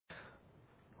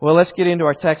Well, let's get into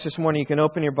our text this morning. You can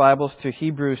open your Bibles to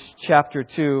Hebrews chapter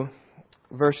 2,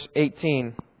 verse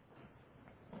 18.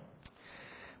 I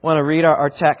want to read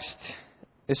our text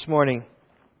this morning.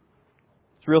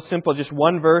 It's real simple, just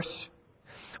one verse.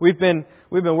 We've been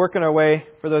working our way,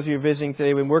 for those of you visiting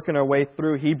today, we've been working our way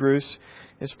through Hebrews.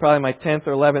 It's probably my 10th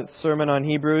or 11th sermon on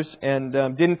Hebrews, and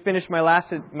didn't finish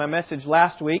my message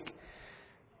last week.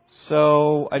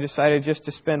 So I decided just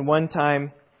to spend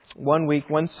one week,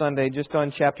 one Sunday, just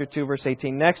on chapter 2, verse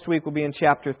 18. Next week we'll be in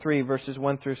chapter 3, verses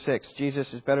 1 through 6.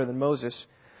 Jesus is better than Moses.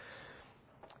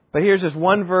 But here's this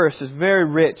one verse. It's very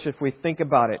rich if we think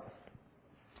about it.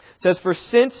 It says, "For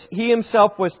since He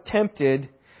Himself was tempted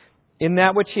in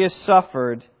that which He has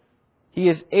suffered, He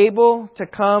is able to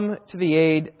come to the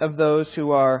aid of those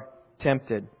who are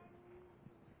tempted."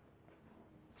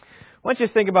 I want you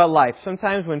to think about life.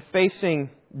 Sometimes when facing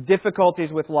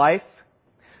difficulties with life,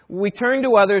 we turn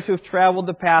to others who've traveled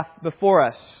the path before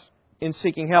us in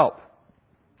seeking help.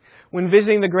 When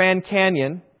visiting the Grand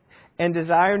Canyon and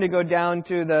desiring to go down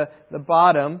to the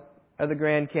bottom of the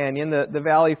Grand Canyon, the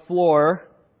valley floor,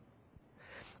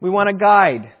 we want a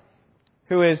guide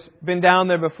who has been down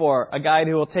there before, a guide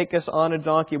who will take us on a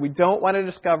donkey. We don't want to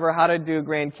discover how to do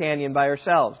Grand Canyon by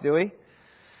ourselves, do we?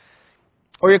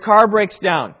 Or your car breaks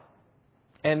down.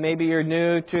 And maybe you're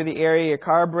new to the area, your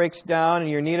car breaks down and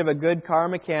you're in need of a good car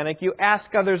mechanic. You ask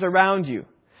others around you.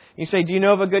 You say, "Do you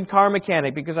know of a good car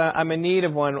mechanic? Because I'm in need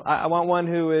of one. I want one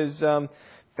who is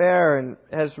fair and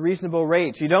has reasonable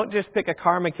rates." You don't just pick a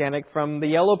car mechanic from the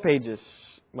yellow pages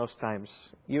most times.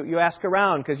 You ask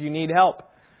around because you need help.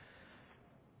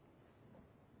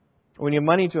 When you have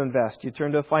money to invest, you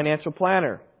turn to a financial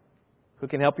planner who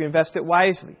can help you invest it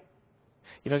wisely.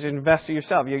 You don't just invest it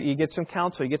yourself. You get some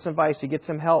counsel, you get some advice, you get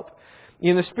some help.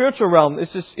 In the spiritual realm,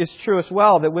 this is true as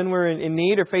well, that when we're in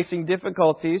need or facing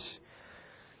difficulties,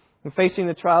 and facing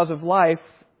the trials of life,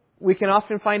 we can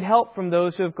often find help from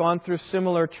those who have gone through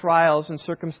similar trials and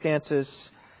circumstances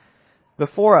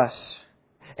before us.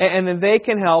 And then they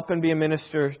can help and be a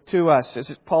minister to us.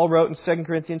 As Paul wrote in 2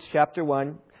 Corinthians chapter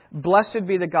 1, "Blessed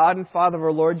be the God and Father of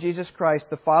our Lord Jesus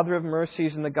Christ, the Father of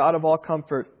mercies and the God of all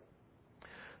comfort,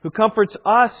 who comforts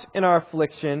us in our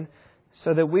affliction,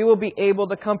 so that we will be able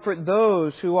to comfort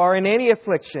those who are in any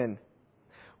affliction,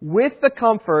 with the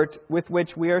comfort with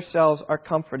which we ourselves are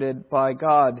comforted by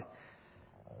God."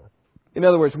 In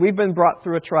other words, we've been brought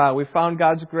through a trial. We found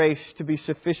God's grace to be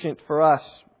sufficient for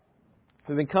us.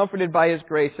 We've been comforted by His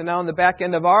grace. And now on the back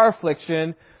end of our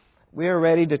affliction, we are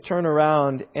ready to turn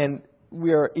around, and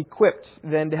we are equipped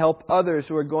then to help others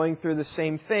who are going through the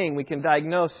same thing. We can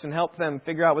diagnose and help them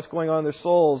figure out what's going on in their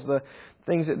souls, the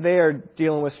things that they are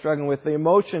dealing with, struggling with, the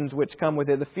emotions which come with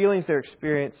it, the feelings they're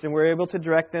experiencing, and we're able to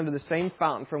direct them to the same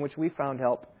fountain from which we found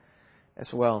help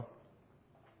as well.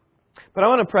 But I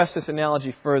want to press this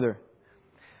analogy further.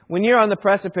 When you're on the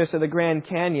precipice of the Grand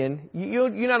Canyon, you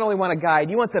not only want a guide,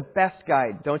 you want the best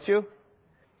guide, don't you?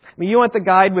 I mean, you want the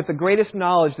guide with the greatest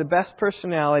knowledge, the best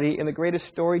personality, and the greatest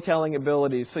storytelling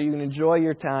abilities, so you can enjoy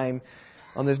your time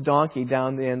on this donkey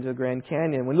down the end of the Grand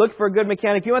Canyon. When you look for a good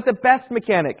mechanic, you want the best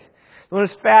mechanic. The one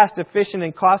who's fast, efficient,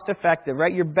 and cost-effective,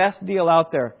 right? Your best deal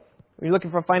out there. When you're looking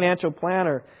for a financial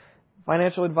planner,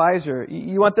 financial advisor,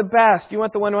 you want the best. You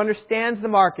want the one who understands the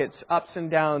markets, ups and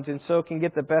downs, and so can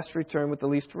get the best return with the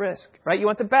least risk, right? You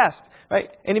want the best, right?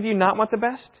 Any of you not want the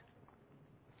best?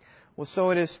 Well,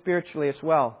 so it is spiritually as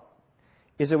well,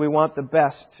 is that we want the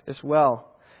best as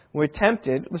well. When we're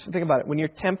tempted, listen, think about it. When you're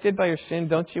tempted by your sin,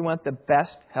 don't you want the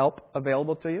best help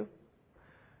available to you?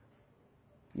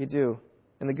 You do.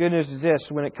 And the good news is this: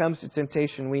 when it comes to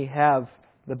temptation, we have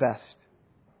the best.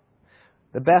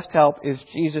 The best help is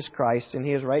Jesus Christ, and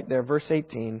He is right there, verse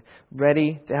 18,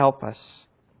 ready to help us.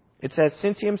 It says,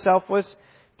 "Since He Himself was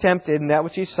tempted in that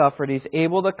which He suffered, He's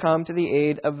able to come to the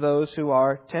aid of those who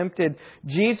are tempted."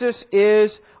 Jesus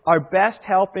is our best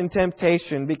help in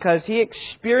temptation because He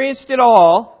experienced it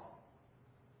all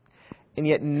and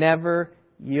yet never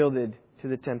yielded to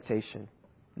the temptation.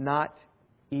 Not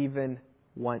even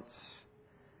once.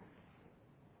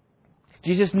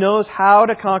 Jesus knows how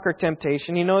to conquer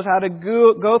temptation. He knows how to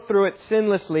go through it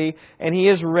sinlessly, and He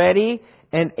is ready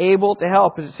and able to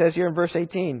help, as it says here in verse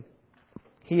 18.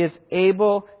 He is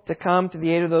able to come to the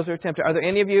aid of those who are tempted. Are there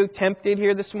any of you tempted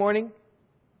here this morning?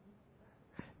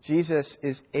 Jesus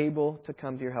is able to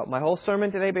come to your help. My whole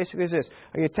sermon today basically is this: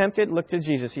 are you tempted? Look to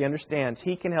Jesus. He understands.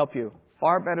 He can help you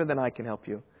far better than I can help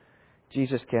you.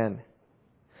 Jesus can.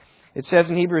 It says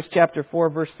in Hebrews chapter 4,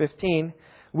 verse 15,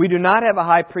 "We do not have a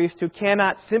high priest who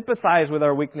cannot sympathize with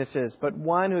our weaknesses, but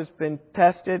one who's been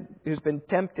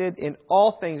tempted in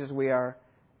all things as we are,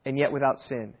 and yet without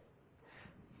sin."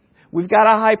 We've got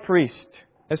a high priest,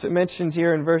 as it mentions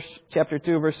here in chapter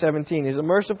 2, verse 17. He's a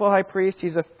merciful high priest.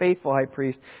 He's a faithful high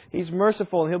priest. He's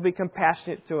merciful and He'll be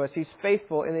compassionate to us. He's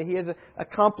faithful in that He has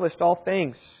accomplished all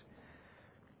things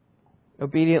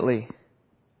obediently.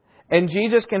 And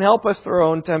Jesus can help us through our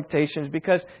own temptations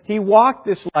because He walked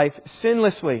this life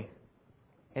sinlessly.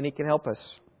 And He can help us.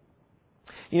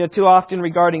 Too often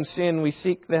regarding sin, we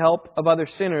seek the help of other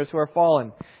sinners who are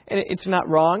fallen. And it's not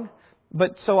wrong.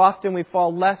 But so often we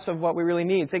fall less of what we really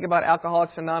need. Think about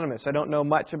Alcoholics Anonymous. I don't know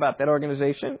much about that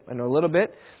organization. I know a little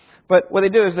bit. But what they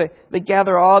do is they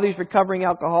gather all these recovering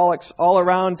alcoholics all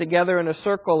around together in a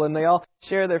circle, and they all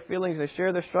share their feelings, they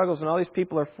share their struggles, and all these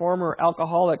people are former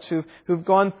alcoholics who've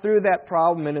gone through that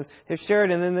problem and have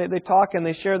shared, and then they talk and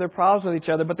they share their problems with each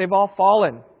other, but they've all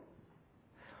fallen.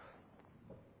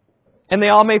 And they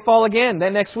all may fall again.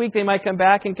 Then next week they might come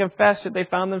back and confess that they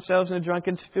found themselves in a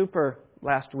drunken stupor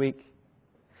last week.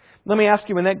 Let me ask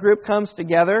you, when that group comes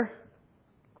together,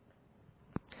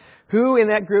 who in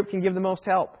that group can give the most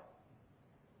help?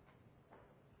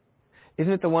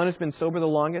 Isn't it the one who's been sober the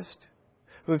longest?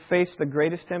 Who has faced the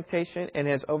greatest temptation and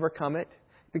has overcome it?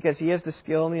 Because he has the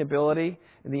skill and the ability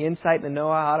and the insight and the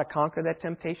know-how to conquer that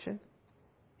temptation?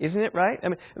 Isn't it right? I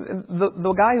mean,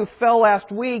 the guy who fell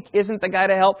last week isn't the guy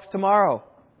to help tomorrow.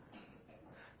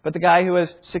 But the guy who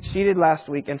has succeeded last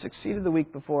week and succeeded the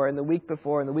week before and the week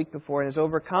before and the week before and has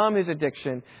overcome his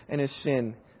addiction and his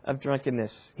sin of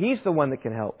drunkenness. He's the one that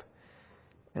can help.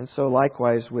 And so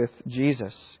likewise with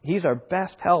Jesus. He's our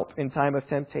best help in time of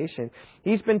temptation.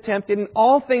 He's been tempted in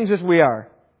all things as we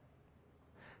are.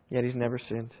 Yet He's never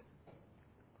sinned.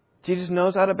 Jesus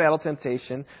knows how to battle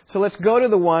temptation. So let's go to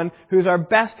the one who's our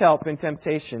best help in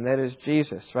temptation. That is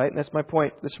Jesus, right? And that's my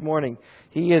point this morning.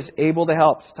 He is able to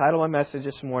help. It's the title of my message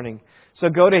this morning. So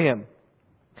go to Him.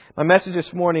 My message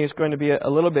this morning is going to be a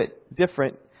little bit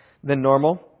different than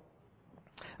normal.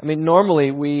 I mean,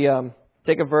 normally we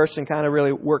take a verse and kind of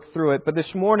really work through it. But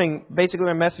this morning, basically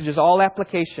my message is all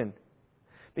application.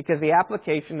 Because the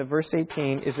application of verse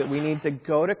 18 is that we need to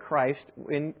go to Christ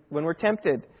when we're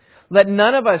tempted. Let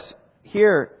none of us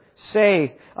here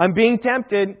say, I'm being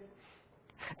tempted,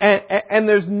 and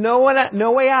there's no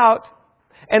way out,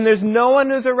 and there's no one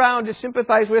who's around to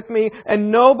sympathize with me,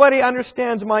 and nobody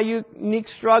understands my unique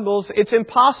struggles. It's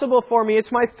impossible for me.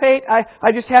 It's my fate.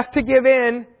 I just have to give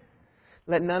in.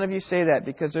 Let none of you say that,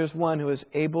 because there's one who is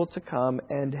able to come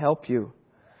and help you.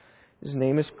 His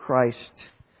name is Christ.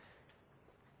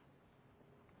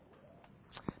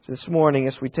 So this morning,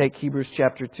 as we take Hebrews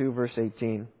chapter 2, verse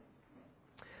 18,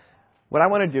 what I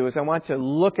want to do is I want to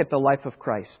look at the life of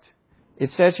Christ. It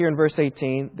says here in verse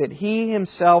 18 that He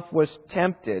Himself was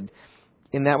tempted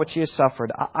in that which He has suffered.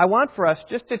 I want for us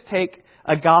just to take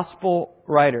a gospel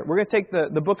writer. We're going to take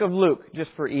the book of Luke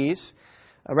just for ease.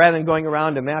 Rather than going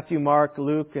around to Matthew, Mark,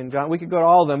 Luke, and John. We could go to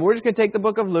all of them. We're just going to take the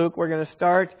book of Luke. We're going to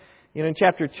start in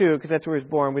chapter 2 because that's where He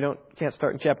was born. We can't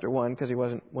start in chapter 1 because He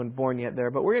wasn't born yet there.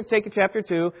 But we're going to take chapter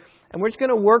 2 and we're just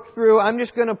going to work through. I'm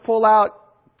just going to pull out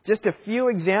just a few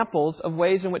examples of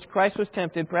ways in which Christ was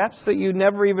tempted, perhaps that you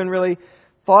never even really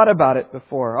thought about it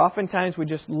before. Oftentimes we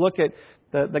just look at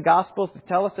the Gospels to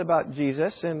tell us about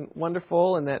Jesus, and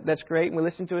wonderful, and that's great, and we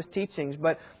listen to His teachings.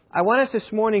 But I want us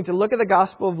this morning to look at the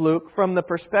Gospel of Luke from the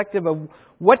perspective of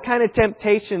what kind of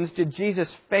temptations did Jesus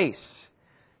face.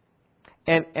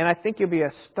 And I think you'll be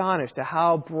astonished at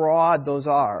how broad those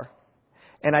are.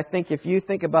 And I think if you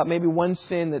think about maybe one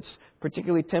sin that's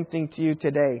particularly tempting to you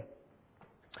today,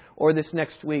 or this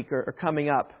next week, or coming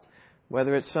up,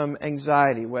 whether it's some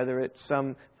anxiety, whether it's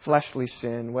some fleshly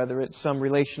sin, whether it's some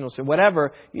relational sin,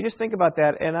 whatever, you just think about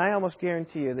that, and I almost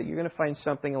guarantee you that you're going to find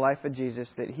something in the life of Jesus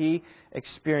that He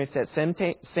experienced that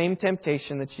same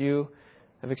temptation that you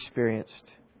have experienced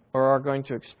or are going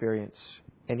to experience,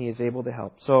 and He is able to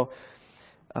help. So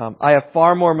I have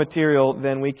far more material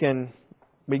than we can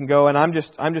go, and I'm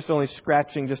just only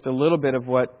scratching just a little bit of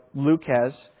what Luke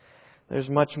has. There's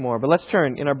much more. But let's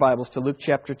turn in our Bibles to Luke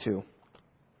chapter 2.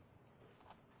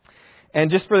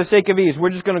 And just for the sake of ease,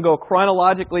 we're just going to go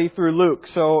chronologically through Luke.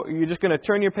 So you're just going to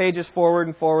turn your pages forward,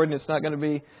 and it's not going to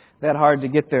be that hard to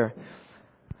get there.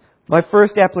 My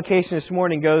first application this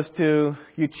morning goes to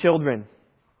you children,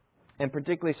 and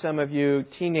particularly some of you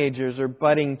teenagers or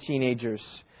budding teenagers,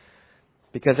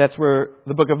 because that's where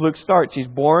the book of Luke starts. He's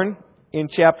born in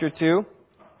chapter 2.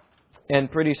 And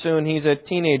pretty soon he's a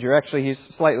teenager. Actually, he's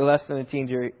slightly less than a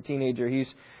teenager.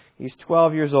 He's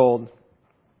 12 years old.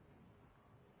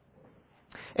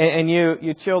 And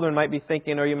you children might be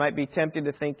thinking, or you might be tempted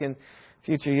to think in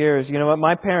future years, you know what,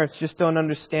 my parents just don't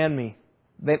understand me.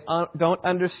 They don't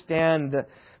understand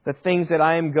the things that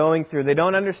I am going through. They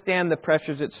don't understand the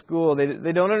pressures at school.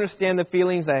 They don't understand the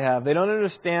feelings I have. They don't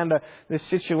understand the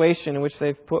situation in which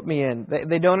they've put me in.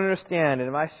 They don't understand.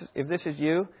 And if this is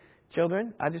you,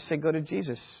 children, I just say go to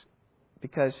Jesus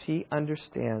because He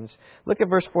understands. Look at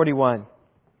verse 41.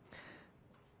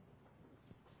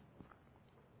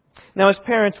 Now His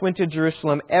parents went to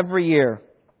Jerusalem every year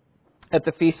at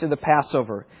the feast of the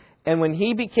Passover. And when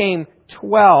He became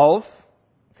 12,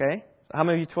 okay, how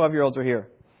many of you 12-year-olds are here?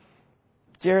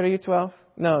 Jared, are you 12?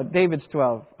 No, David's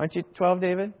 12. Aren't you 12,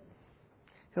 David?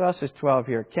 Who else is 12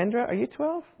 here? Kendra, are you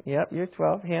 12? Yep, you're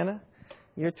 12. Hannah,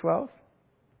 you're 12.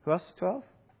 Who else is 12?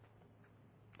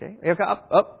 Okay.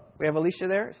 We have Alicia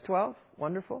there. It's 12.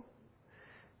 Wonderful.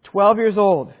 12 years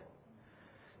old.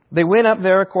 They went up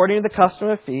there according to the custom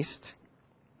of the feast.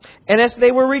 And as they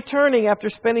were returning after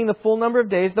spending the full number of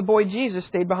days, the boy Jesus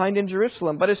stayed behind in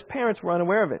Jerusalem, but his parents were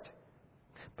unaware of it.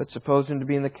 But supposed him to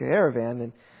be in the caravan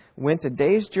and went a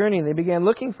day's journey, and they began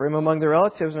looking for him among their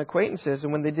relatives and acquaintances.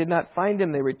 And when they did not find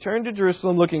him, they returned to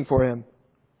Jerusalem looking for him.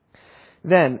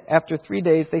 Then, after 3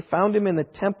 days, they found him in the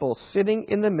temple, sitting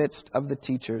in the midst of the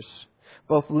teachers,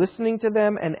 both listening to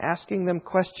them and asking them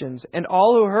questions. And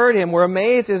all who heard him were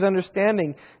amazed at his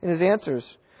understanding and his answers.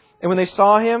 And when they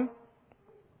saw him,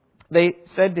 they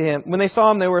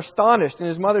were astonished. And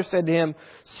his mother said to him,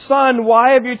 "Son,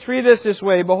 why have you treated us this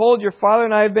way? Behold, your father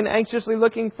and I have been anxiously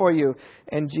looking for you."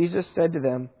 And Jesus said to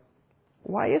them,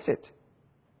 "Why is it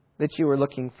that you are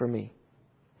looking for me?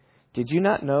 Did you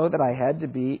not know that I had to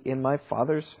be in my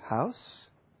Father's house?"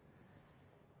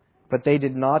 But they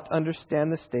did not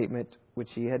understand the statement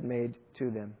which He had made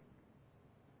to them.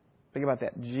 Think about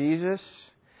that. Jesus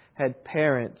had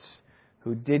parents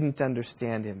who didn't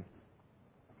understand Him.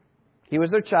 He was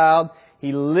their child.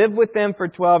 He lived with them for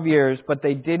 12 years, but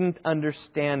they didn't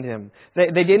understand Him.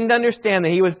 They didn't understand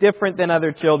that He was different than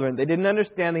other children. They didn't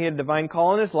understand that He had a divine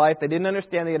call in His life. They didn't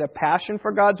understand that He had a passion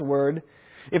for God's Word.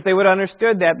 If they would have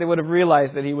understood that, they would have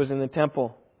realized that He was in the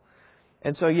temple.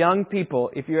 And so young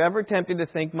people, if you're ever tempted to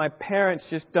think, my parents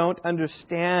just don't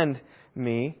understand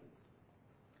me,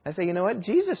 I say, you know what?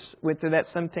 Jesus went through that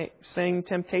same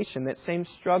temptation, that same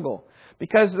struggle.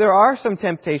 Because there are some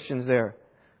temptations there.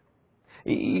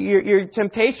 Your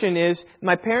temptation is,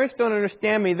 my parents don't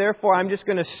understand me, therefore I'm just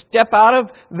going to step out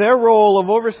of their role of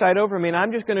oversight over me and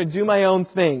I'm just going to do my own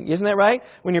thing. Isn't that right?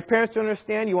 When your parents don't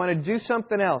understand, you want to do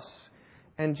something else.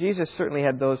 And Jesus certainly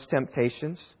had those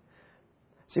temptations.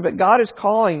 See, but God is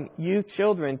calling you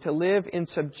children to live in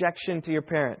subjection to your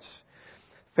parents.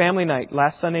 Family night,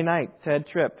 last Sunday night, Ted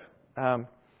Tripp.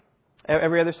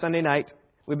 Every other Sunday night,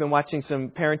 we've been watching some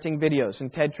parenting videos,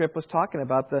 and Ted Tripp was talking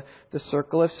about the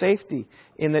circle of safety.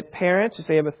 In that parents, as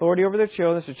they have authority over their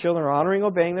children, as their children are honoring,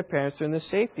 obeying their parents, they're in this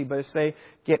safety. But as they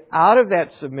get out of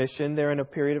that submission, they're in a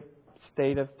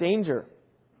state of danger.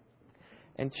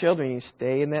 And children, you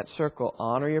stay in that circle,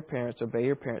 honor your parents, obey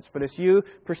your parents. But as you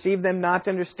perceive them not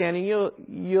understanding,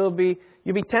 you'll be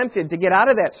tempted to get out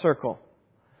of that circle.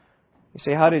 You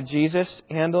say, how did Jesus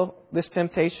handle this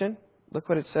temptation? Look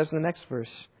what it says in the next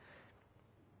verse.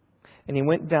 And He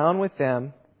went down with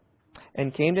them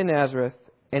and came to Nazareth,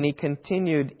 and He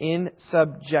continued in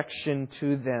subjection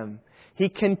to them. He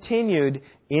continued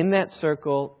in that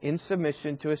circle, in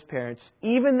submission to His parents,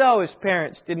 even though His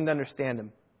parents didn't understand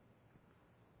Him.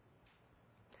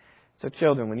 So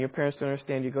children, when your parents don't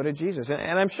understand, you go to Jesus.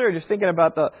 And I'm sure, just thinking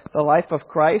about the life of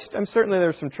Christ, certainly there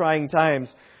were some trying times.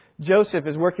 Joseph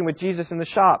is working with Jesus in the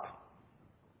shop.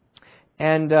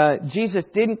 And Jesus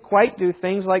didn't quite do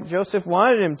things like Joseph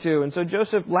wanted him to. And so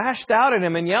Joseph lashed out at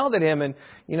him and yelled at him and,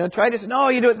 tried to say, no,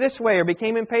 you do it this way, or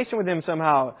became impatient with him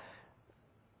somehow.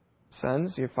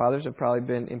 Sons, your fathers have probably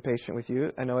been impatient with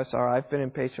you. I know, SR, I've been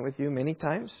impatient with you many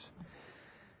times.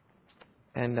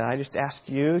 And I just ask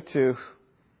you to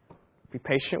be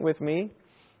patient with me.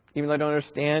 Even though I don't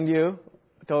understand you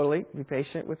totally, be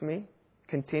patient with me.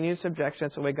 Continue subjection.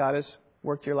 That's the way God has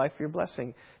worked your life for your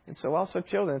blessing. And so also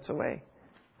children, it's a way.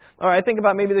 All right, think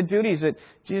about maybe the duties that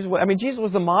Jesus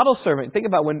was the model servant. Think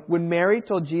about when Mary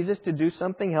told Jesus to do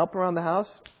something, help around the house,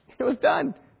 it was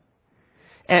done.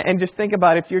 And just think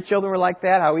about if your children were like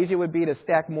that, how easy it would be to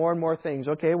stack more and more things.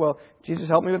 Okay, well, Jesus,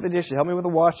 help me with the dishes, help me with the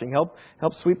washing, help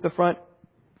sweep the front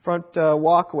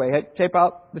walkway, tape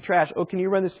out the trash. Oh, can you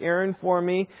run this errand for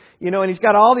me? And he's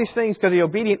got all these things because he's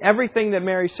obedient everything that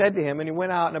Mary said to him, and he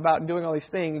went out and about doing all these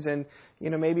things, and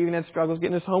maybe even had struggles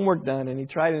getting his homework done, and he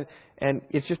tried, and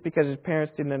it's just because his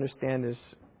parents didn't understand his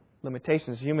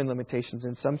limitations, human limitations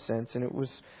in some sense, and it was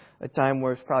a time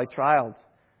where it's probably trials.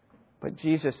 But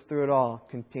Jesus, through it all,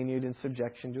 continued in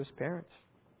subjection to His parents.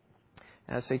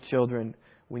 And I say, children,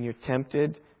 when you're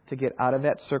tempted to get out of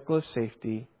that circle of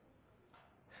safety,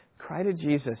 cry to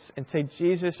Jesus and say,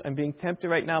 Jesus, I'm being tempted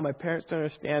right now. My parents don't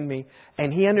understand me.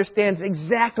 And He understands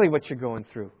exactly what you're going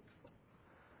through.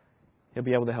 He'll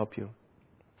be able to help you.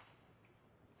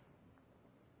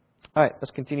 All right,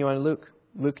 let's continue on to Luke.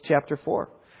 Luke chapter 4.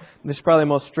 This is probably the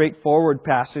most straightforward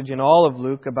passage in all of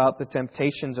Luke about the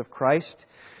temptations of Christ.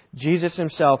 Jesus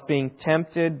Himself being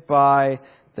tempted by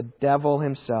the devil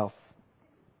himself.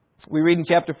 We read in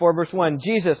chapter 4, verse 1,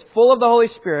 Jesus, full of the Holy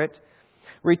Spirit,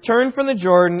 returned from the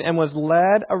Jordan and was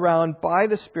led around by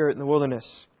the Spirit in the wilderness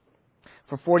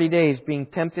for 40 days, being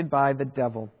tempted by the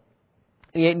devil.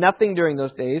 He ate nothing during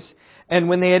those days, and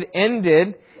when they had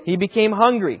ended, He became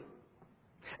hungry.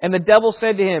 And the devil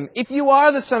said to Him, if you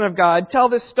are the Son of God, tell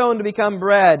this stone to become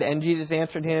bread. And Jesus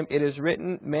answered him, it is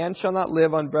written, man shall not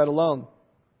live on bread alone.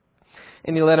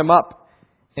 And He led him up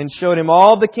and showed him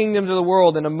all the kingdoms of the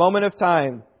world in a moment of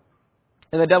time.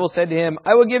 And the devil said to Him,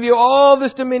 I will give you all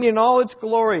this dominion, all its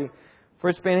glory, for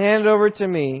it's been handed over to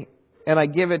me, and I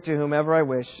give it to whomever I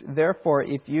wish. Therefore,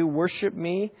 if you worship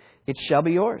me, it shall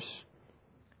be yours.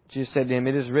 Jesus said to him,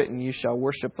 it is written, you shall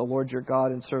worship the Lord your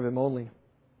God and serve Him only.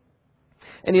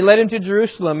 And He led him to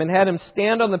Jerusalem and had him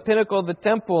stand on the pinnacle of the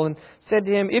temple and said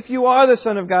to him, if you are the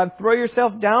Son of God, throw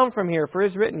yourself down from here, for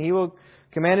it is written, He will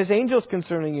command His angels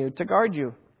concerning you to guard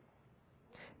you.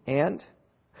 And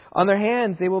on their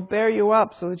hands they will bear you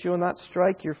up so that you will not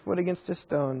strike your foot against a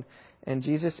stone. And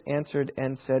Jesus answered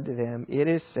and said to them, it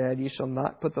is said, you shall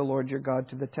not put the Lord your God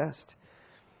to the test.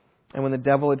 And when the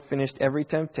devil had finished every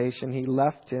temptation, he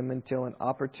left him until an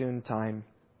opportune time.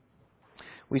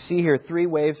 We see here 3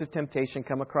 waves of temptation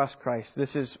come across Christ.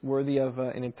 This is worthy of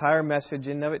an entire message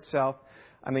in and of itself.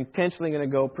 I'm intentionally going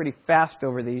to go pretty fast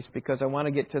over these because I want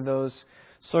to get to those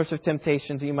sorts of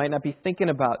temptations that you might not be thinking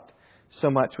about so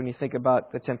much when you think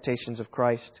about the temptations of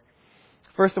Christ.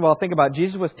 First of all, think about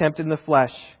Jesus was tempted in the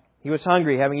flesh. He was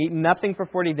hungry, having eaten nothing for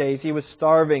 40 days. He was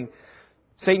starving.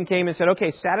 Satan came and said,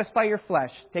 okay, satisfy your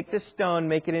flesh. Take this stone,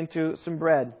 make it into some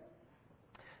bread.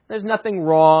 There's nothing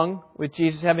wrong with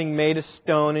Jesus having made a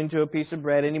stone into a piece of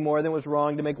bread any more than it was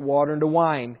wrong to make water into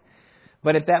wine.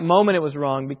 But at that moment it was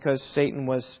wrong because Satan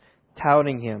was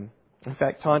touting Him. In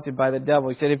fact, taunted by the devil.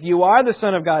 He said, if you are the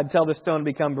Son of God, tell the stone to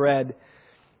become bread.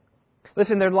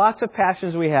 Listen, there are lots of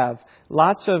passions we have,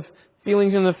 lots of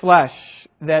feelings in the flesh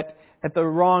that at the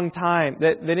wrong time,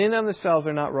 that in and of themselves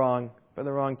are not wrong, but at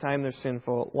the wrong time they're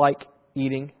sinful, like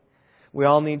eating. We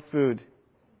all need food.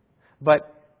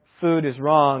 But food is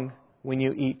wrong when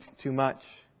you eat too much.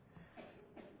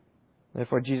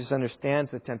 Therefore, Jesus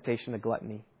understands the temptation of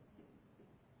gluttony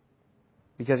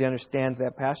because He understands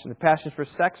that passion. The passions for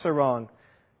sex are wrong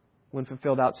when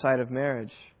fulfilled outside of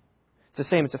marriage. It's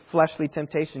the same. It's a fleshly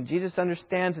temptation. Jesus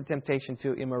understands the temptation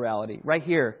to immorality. Right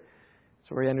here.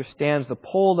 It's where He understands the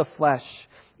pull of the flesh.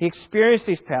 He experienced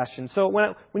these passions. So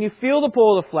when you feel the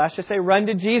pull of the flesh, I say run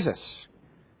to Jesus.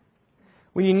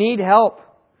 When you need help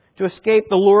to escape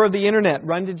the lure of the internet,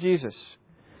 run to Jesus.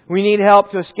 When you need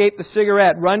help to escape the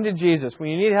cigarette, run to Jesus.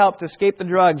 When you need help to escape the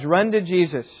drugs, run to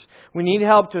Jesus. When you need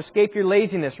help to escape your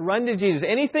laziness, run to Jesus.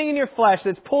 Anything in your flesh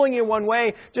that's pulling you one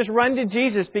way, just run to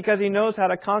Jesus because He knows how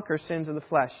to conquer sins of the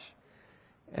flesh,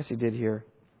 as He did here.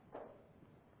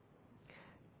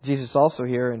 Jesus also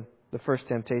here in the first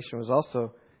temptation was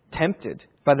also tempted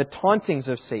by the tauntings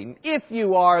of Satan. If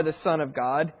you are the Son of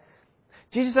God.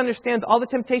 Jesus understands all the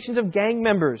temptations of gang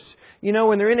members. You know,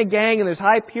 when they're in a gang and there's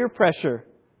high peer pressure.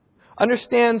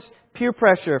 Understands peer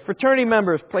pressure. Fraternity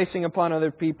members placing upon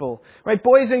other people. Right?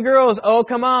 Boys and girls, oh,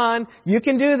 come on. You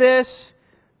can do this.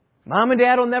 Mom and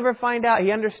Dad will never find out.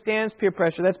 He understands peer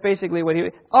pressure. That's basically what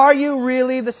Are you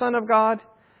really the Son of God?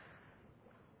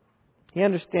 He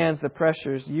understands the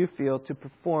pressures you feel to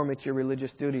perform at your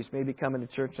religious duties. Maybe coming to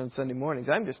church on Sunday mornings.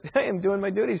 I am doing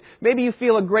my duties. Maybe you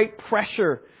feel a great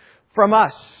pressure from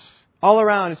us all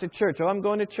around. It's a church. Oh, I'm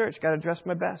going to church. Got to dress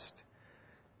my best.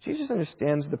 Jesus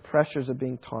understands the pressures of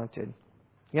being taunted.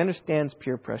 He understands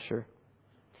peer pressure.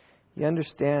 He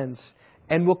understands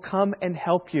and will come and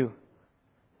help you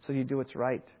so you do what's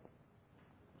right.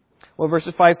 Well,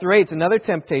 verses 5 through 8 is another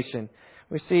temptation.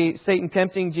 We see Satan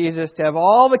tempting Jesus to have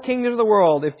all the kingdoms of the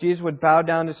world if Jesus would bow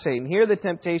down to Satan. Here the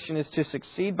temptation is to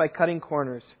succeed by cutting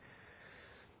corners.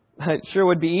 It sure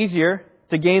would be easier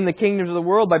to gain the kingdoms of the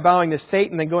world by bowing to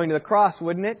Satan than going to the cross,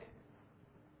 wouldn't it?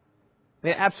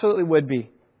 It absolutely would be.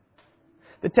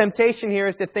 The temptation here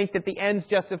is to think that the ends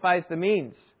justifies the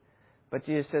means. But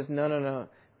Jesus says, no.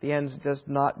 The ends does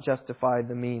not justify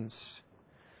the means.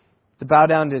 To bow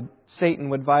down to Satan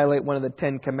would violate one of the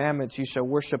 10 commandments. You shall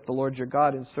worship the Lord your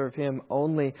God and serve Him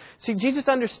only. See, Jesus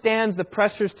understands the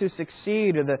pressures to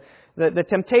succeed or the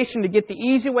temptation to get the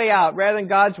easy way out rather than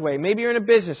God's way. Maybe you're in a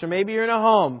business or maybe you're in a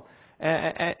home.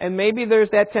 And maybe there's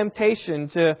that temptation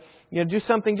to do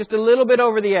something just a little bit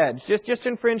over the edge. Just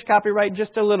infringe copyright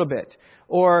just a little bit.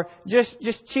 Or just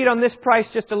cheat on this price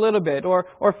just a little bit. Or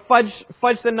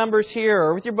fudge the numbers here.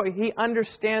 Or with your book. He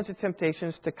understands the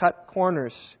temptations to cut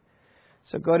corners.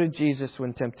 So go to Jesus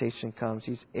when temptation comes.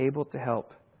 He's able to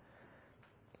help.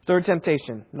 Third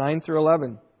temptation, 9 through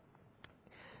 11.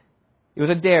 It was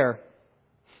a dare.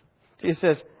 Jesus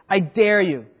says, I dare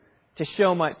you to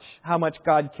show how much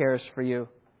God cares for you.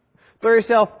 Throw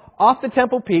yourself off the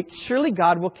temple peak. Surely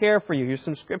God will care for you. Here's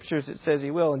some scriptures that says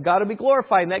He will. And God will be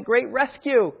glorified in that great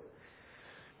rescue.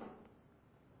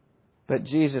 But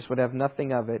Jesus would have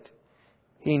nothing of it.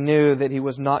 He knew that He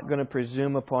was not going to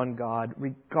presume upon God,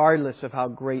 regardless of how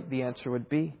great the answer would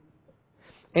be.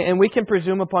 And we can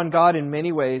presume upon God in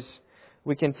many ways.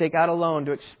 We can take out a loan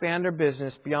to expand our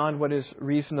business beyond what is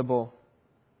reasonable.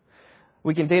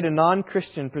 We can date a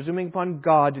non-Christian, presuming upon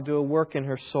God to do a work in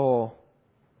her soul.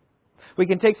 We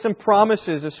can take some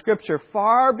promises of Scripture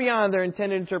far beyond their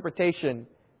intended interpretation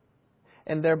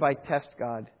and thereby test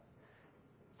God.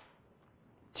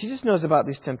 Jesus knows about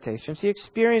these temptations. He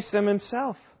experienced them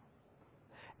Himself.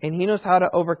 And He knows how to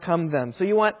overcome them. So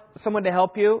you want someone to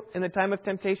help you in the time of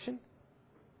temptation?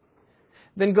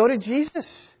 Then go to Jesus.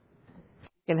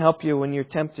 He can help you when you're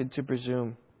tempted to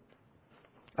presume.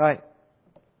 All right.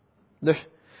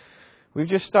 We've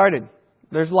just started.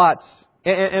 There's lots.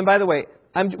 And by the way,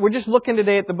 we're just looking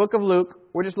today at the book of Luke.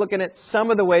 We're just looking at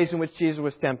some of the ways in which Jesus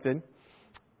was tempted.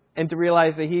 And to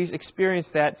realize that He's experienced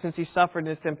that. Since He suffered in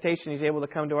His temptation, He's able to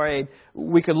come to our aid.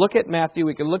 We could look at Matthew,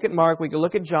 we could look at Mark, we could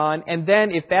look at John. And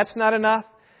then, if that's not enough,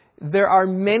 there are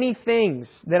many things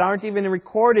that aren't even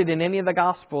recorded in any of the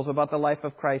Gospels about the life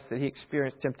of Christ that He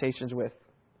experienced temptations with.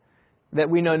 That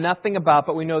we know nothing about,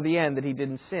 but we know the end, that He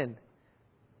didn't sin.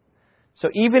 So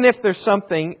even if there's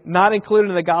something not included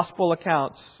in the Gospel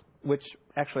accounts, which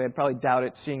actually I'd probably doubt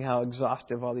it, seeing how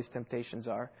exhaustive all these temptations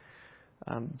are,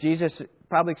 Jesus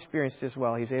probably experienced this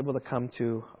well. He's able to come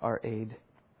to our aid.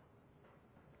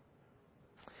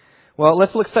 Well,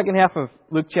 let's look second half of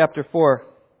Luke chapter 4.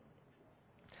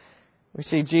 We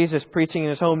see Jesus preaching in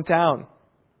His hometown.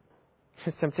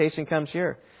 His temptation comes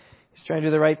here. He's trying to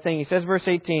do the right thing. He says, verse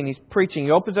 18, He's preaching.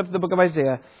 He opens up the book of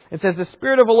Isaiah. It says, the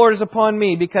Spirit of the Lord is upon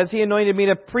me because He anointed me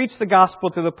to preach the gospel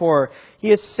to the poor. He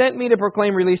has sent me to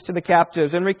proclaim release to the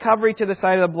captives and recovery to the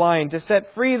sight of the blind, to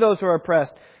set free those who are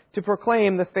oppressed, to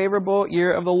proclaim the favorable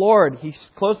year of the Lord. He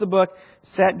closed the book,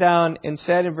 sat down, and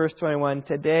said in verse 21,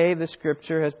 today the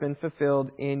Scripture has been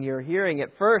fulfilled in your hearing.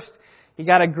 At first, He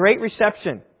got a great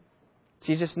reception.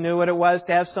 Jesus knew what it was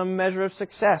to have some measure of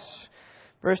success.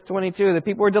 Verse 22, the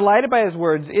people were delighted by His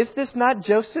words. Is this not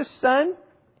Joseph's son?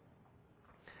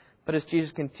 But as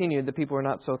Jesus continued, the people were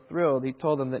not so thrilled. He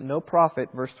told them that no prophet,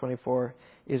 verse 24,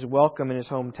 is welcome in his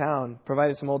hometown.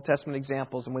 Provided some Old Testament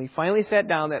examples. And when He finally sat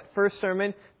down, that first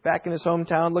sermon back in His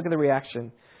hometown, look at the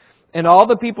reaction. And all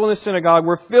the people in the synagogue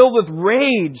were filled with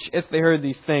rage as they heard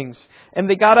these things. And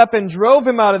they got up and drove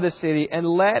Him out of the city and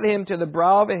led Him to the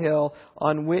brow of a hill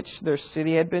on which their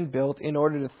city had been built in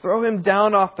order to throw Him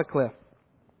down off the cliff.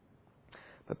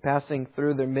 But passing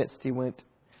through their midst, He went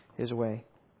His way.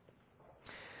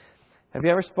 Have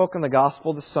you ever spoken the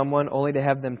gospel to someone only to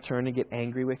have them turn and get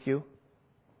angry with you?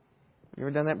 You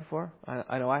ever done that before?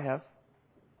 I know I have.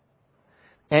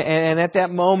 And at that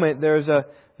moment, there's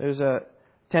a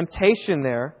temptation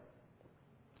there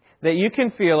that you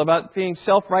can feel about feeling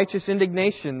self-righteous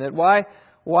indignation. That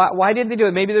why did they do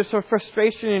it? Maybe there's some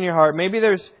frustration in your heart. Maybe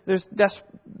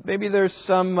there's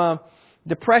some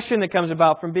depression that comes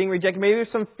about from being rejected. Maybe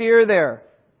there's some fear there.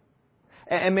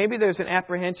 And maybe there's an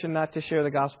apprehension not to share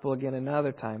the gospel again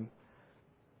another time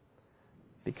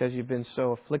because you've been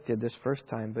so afflicted this first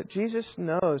time. But Jesus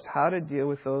knows how to deal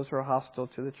with those who are hostile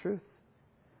to the truth.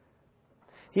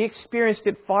 He experienced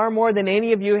it far more than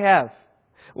any of you have.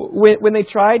 When they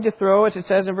tried to throw, as it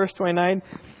says in verse 29,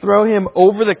 throw Him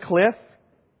over the cliff.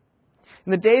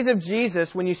 In the days of Jesus,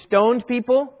 when you stoned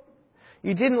people,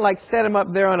 you didn't set them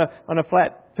up there on a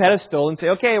flat pedestal and say,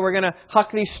 okay, we're going to huck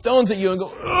these stones at you and go,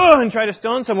 ugh, and try to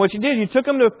stone someone. What you did, you took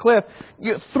him to a cliff,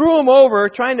 you threw him over,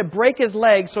 trying to break his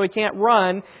legs so he can't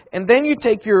run, and then you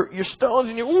take your stones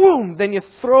and then you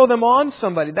throw them on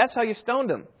somebody. That's how you stoned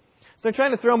them. So they're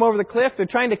trying to throw him over the cliff. They're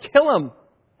trying to kill him.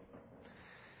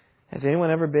 Has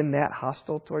anyone ever been that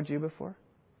hostile towards you before?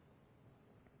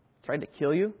 Tried to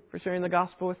kill you for sharing the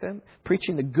gospel with them?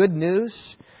 Preaching the good news?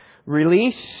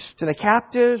 Release to the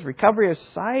captives, recovery of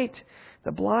sight,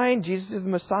 the blind, Jesus is the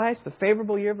Messiah, it's the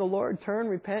favorable year of the Lord. Turn,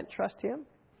 repent, trust Him.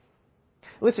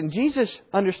 Listen, Jesus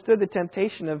understood the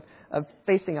temptation of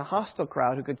facing a hostile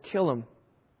crowd who could kill Him.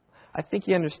 I think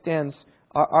He understands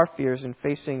our fears and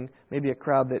facing maybe a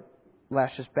crowd that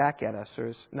lashes back at us or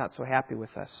is not so happy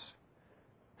with us.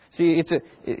 See,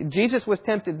 Jesus was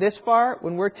tempted this far.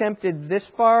 When we're tempted this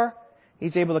far,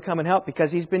 He's able to come and help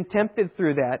because He's been tempted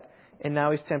through that, and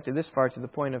now He's tempted this far to the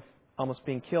point of almost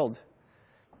being killed.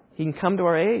 He can come to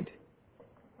our aid.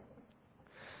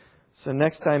 So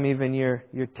next time even you're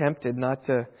tempted not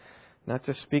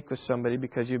to speak with somebody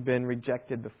because you've been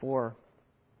rejected before,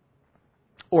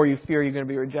 or you fear you're going to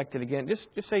be rejected again,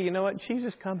 just say, you know what,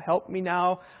 Jesus, come help me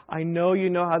now. I know you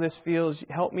know how this feels.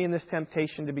 Help me in this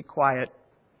temptation to be quiet.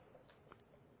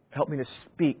 Help me to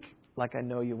speak like I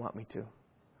know you want me to.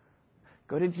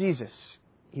 Go to Jesus.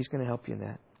 He's going to help you in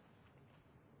that.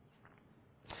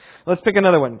 Let's pick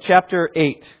another one. Chapter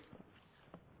 8.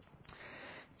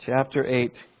 Chapter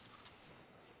 8.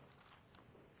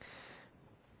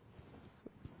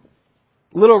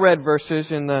 Little red verses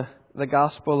in the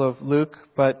Gospel of Luke,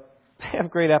 but they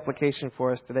have great application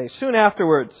for us today. Soon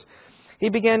afterwards, He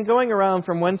began going around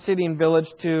from one city and village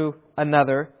to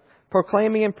another,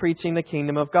 proclaiming and preaching the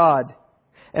kingdom of God.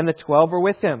 And the 12 were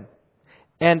with Him.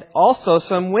 And also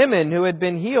some women who had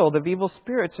been healed of evil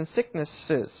spirits and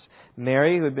sicknesses.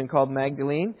 Mary, who had been called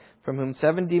Magdalene, from whom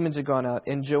 7 demons had gone out.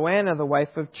 And Joanna, the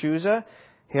wife of Chuza,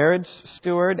 Herod's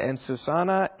steward, and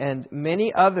Susanna, and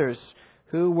many others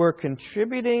who were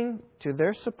contributing to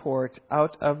their support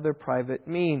out of their private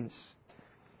means.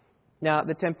 Now,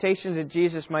 the temptations that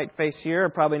Jesus might face here are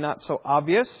probably not so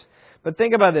obvious. But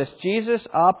think about this. Jesus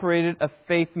operated a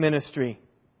faith ministry.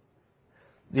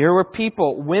 There were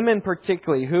people, women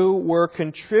particularly, who were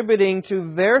contributing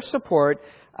to their support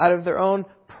out of their own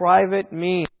private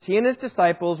means. He and His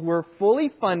disciples were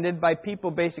fully funded by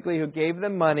people basically who gave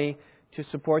them money to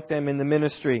support them in the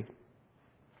ministry.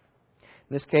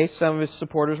 In this case, some of His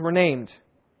supporters were named: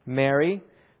 Mary,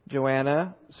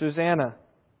 Joanna, Susanna.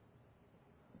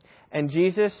 And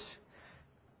Jesus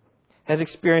has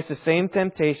experienced the same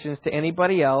temptations to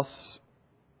anybody else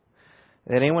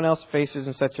that anyone else faces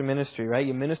in such a ministry, right?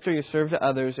 You minister, you serve to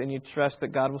others, and you trust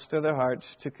that God will stir their hearts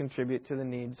to contribute to the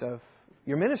needs of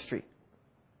your ministry.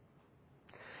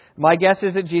 My guess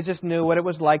is that Jesus knew what it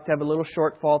was like to have a little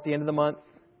shortfall at the end of the month,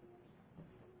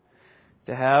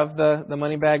 to have the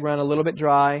money bag run a little bit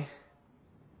dry.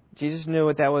 Jesus knew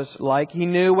what that was like. He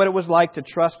knew what it was like to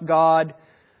trust God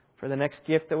for the next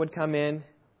gift that would come in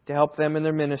to help them in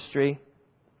their ministry.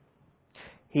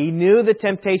 He knew the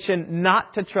temptation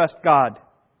not to trust God,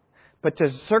 but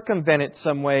to circumvent it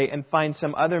some way and find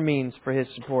some other means for His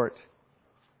support.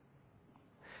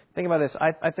 Think about this.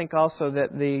 I think also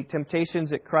that the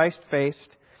temptations that Christ faced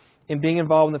in being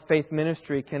involved in the faith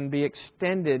ministry can be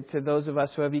extended to those of us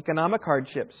who have economic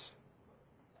hardships.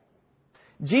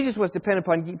 Jesus was dependent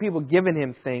upon people giving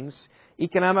Him things.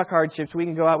 Economic hardships, we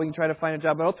can go out, we can try to find a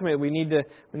job, but ultimately we need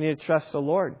to trust the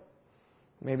Lord.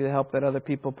 Maybe the help that other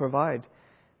people provide.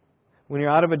 When you're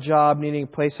out of a job needing a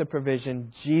place of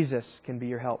provision, Jesus can be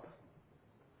your help.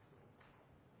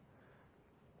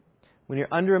 When you're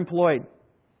underemployed,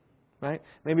 right?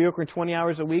 Maybe you're working 20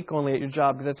 hours a week only at your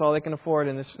job because that's all they can afford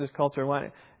in this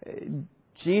culture.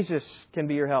 Jesus can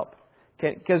be your help.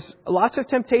 Because lots of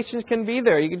temptations can be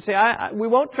there. You can say, we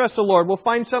won't trust the Lord. We'll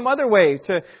find some other way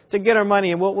to get our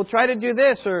money, and we'll try to do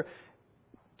this. Or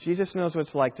Jesus knows what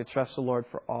it's like to trust the Lord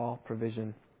for all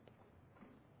provision.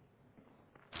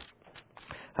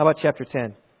 How about chapter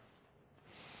 10?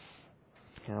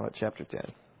 How about chapter 10?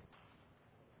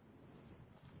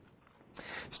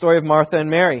 Story of Martha and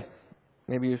Mary.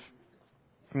 Maybe you're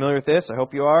familiar with this. I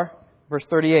hope you are. Verse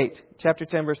 38. Chapter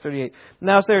 10, verse 38.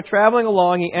 Now as they were traveling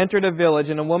along, He entered a village,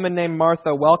 and a woman named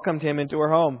Martha welcomed Him into her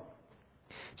home.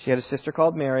 She had a sister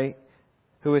called Mary,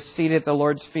 who was seated at the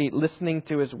Lord's feet, listening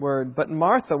to His word. But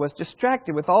Martha was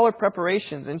distracted with all her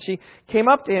preparations, and she came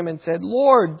up to Him and said,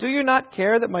 Lord, do you not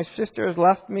care that my sister has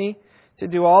left me to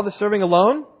do all the serving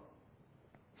alone?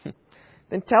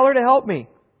 Then tell her to help me.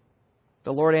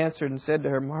 The Lord answered and said to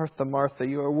her, Martha, Martha,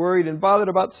 you are worried and bothered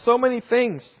about so many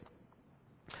things.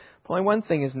 But only one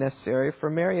thing is necessary,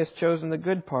 for Mary has chosen the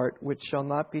good part, which shall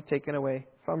not be taken away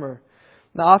from her.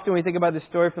 Now, often we think about this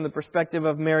story from the perspective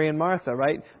of Mary and Martha,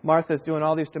 right? Martha's doing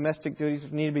all these domestic duties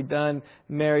that need to be done.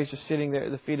 Mary's just sitting there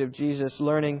at the feet of Jesus,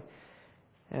 learning.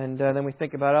 And then we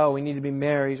think about, we need to be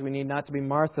Marys. We need not to be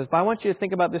Marthas. But I want you to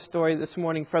think about this story this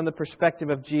morning from the perspective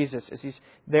of Jesus. As He's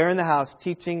there in the house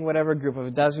teaching whatever group of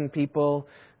a dozen people.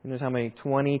 Who knows how many?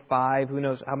 25. Who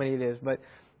knows how many it is.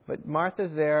 But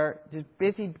Martha's there just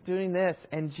busy doing this.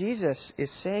 And Jesus is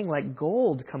saying like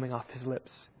gold coming off His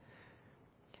lips.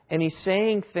 And He's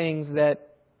saying things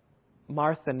that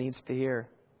Martha needs to hear.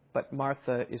 But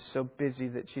Martha is so busy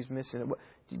that she's missing it.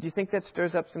 Do you think that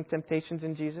stirs up some temptations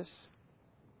in Jesus?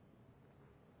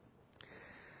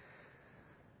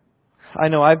 I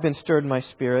know I've been stirred in my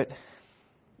spirit,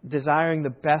 desiring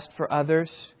the best for others,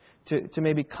 to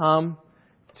maybe come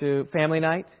to family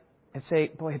night and say,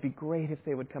 boy, it'd be great if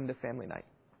they would come to family night.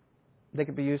 They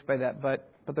could be used by that, but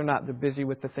they're not. They're busy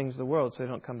with the things of the world, so they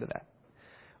don't come to that.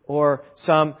 Or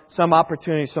some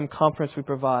opportunity, some conference we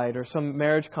provide, or some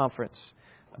marriage conference.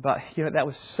 About, that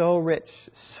was so rich,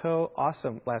 so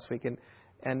awesome last week.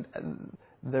 And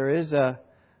there's a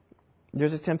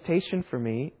temptation for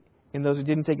me in those who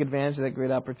didn't take advantage of that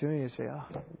great opportunity to say, oh,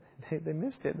 they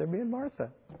missed it. They're being Martha.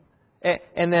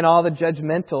 And then all the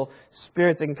judgmental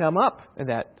spirit that can come up in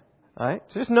that. All right?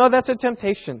 So just know that's a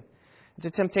temptation. It's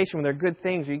a temptation when there are good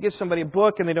things. Or you give somebody a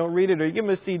book and they don't read it, or you give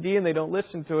them a CD and they don't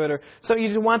listen to it, or so you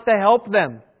just want to help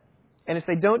them. And if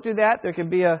they don't do that, there can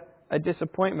be a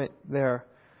disappointment there.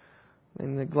 They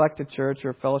neglect a church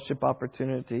or a fellowship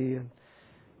opportunity.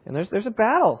 And there's a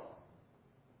battle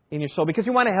in your soul because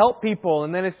you want to help people,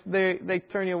 and then they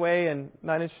turn you away and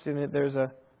not interested in it. There's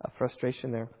a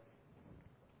frustration there.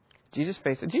 Jesus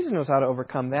faced it. Jesus knows how to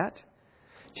overcome that.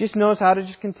 Jesus knows how to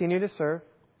just continue to serve,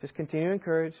 just continue to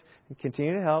encourage, and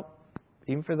continue to help,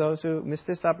 even for those who miss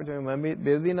this opportunity.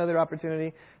 There'll be another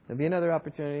opportunity. There'll be another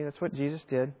opportunity. That's what Jesus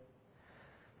did.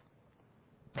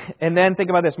 And then think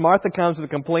about this. Martha comes with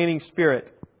a complaining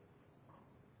spirit.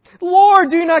 Lord,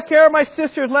 do you not care? My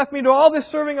sister has left me to all this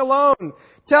serving alone.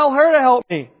 Tell her to help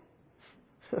me.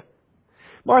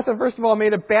 Martha, first of all,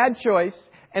 made a bad choice.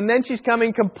 And then she's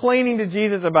coming complaining to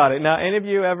Jesus about it. Now, any of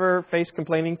you ever faced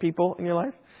complaining people in your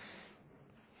life?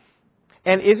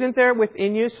 And isn't there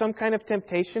within you some kind of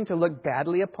temptation to look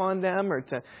badly upon them, or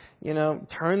to,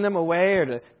 turn them away, or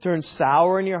to turn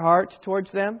sour in your heart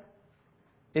towards them?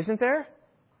 Isn't there?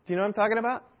 Do you know what I'm talking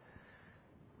about?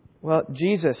 Well,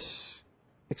 Jesus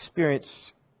experienced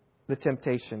the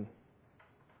temptation.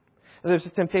 There's a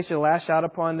temptation to lash out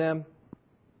upon them.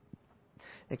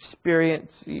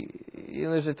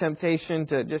 There's a temptation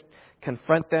to just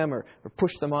confront them or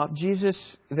push them off. Jesus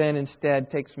then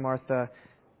instead takes Martha,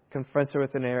 confronts her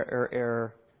with an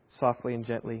error softly and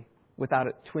gently, without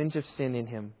a twinge of sin in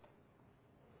him.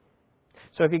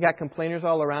 So if you got complainers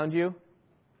all around you,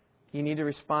 you need to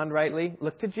respond rightly.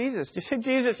 Look to Jesus. Just say,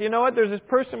 Jesus, you know what? There's this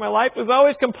person in my life who's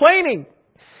always complaining.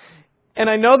 And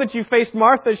I know that you faced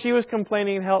Martha. She was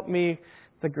complaining, and help me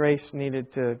the grace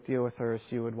needed to deal with her as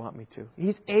you would want me to.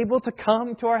 He's able to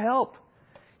come to our help.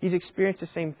 He's experienced the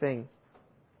same thing.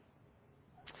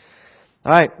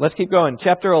 All right, let's keep going.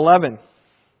 Chapter 11.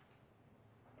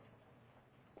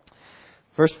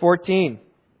 Verse 14.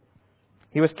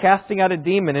 He was casting out a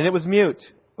demon, and it was mute.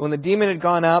 When the demon had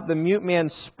gone out, the mute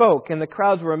man spoke, and the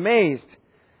crowds were amazed.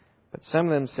 But some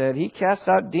of them said, he casts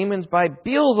out demons by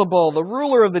Beelzebul, the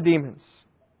ruler of the demons.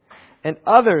 And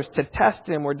others, to test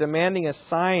him, were demanding a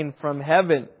sign from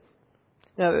heaven.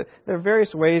 Now, there are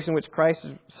various ways in which Christ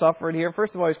has suffered here.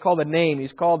 First of all, He's called a name.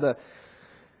 He's called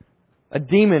a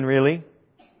demon, really.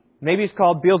 Maybe He's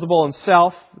called Beelzebul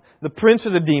himself, the prince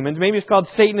of the demons. Maybe He's called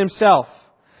Satan himself.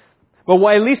 But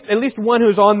at least one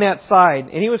who's on that side.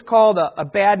 And He was called a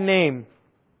bad name.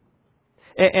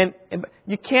 And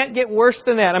you can't get worse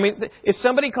than that. I mean, if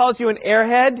somebody calls you an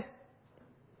airhead,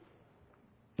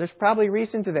 there's probably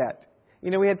reason to that.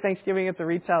 We had Thanksgiving at the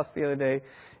Reed's house the other day,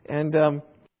 and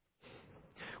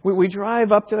we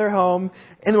drive up to their home,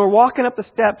 and we're walking up the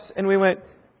steps, and we went,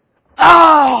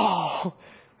 oh!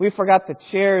 We forgot the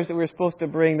chairs that we were supposed to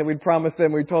bring, that we'd promised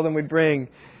them, we told them we'd bring.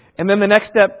 And then the next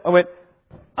step, I went,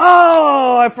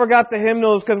 oh! I forgot the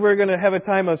hymnals because we were going to have a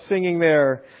time of singing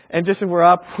there. And just as we're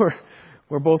up,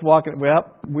 we're both walking.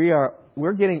 Well,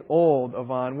 we're getting old,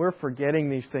 Yvonne. We're forgetting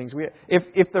these things.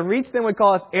 If the Reeds then would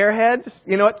call us airheads,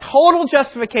 total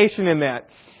justification in that.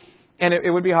 And it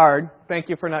would be hard. Thank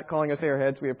you for not calling us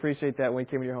airheads. We appreciate that when we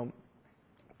came to your home.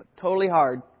 But totally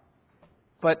hard.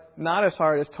 But not as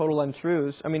hard as total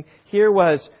untruths. I mean, here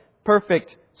was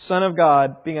perfect Son of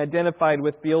God being identified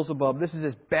with Beelzebub. This is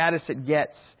as bad as it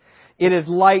gets. It is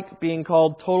light being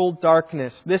called total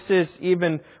darkness. This is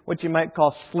even what you might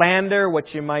call slander,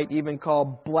 what you might even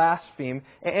call blaspheme.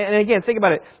 And again, think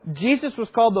about it. Jesus was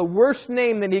called the worst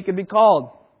name that He could be called.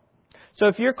 So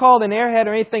if you're called an airhead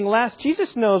or anything less, Jesus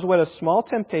knows what a small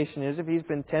temptation is if He's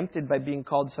been tempted by being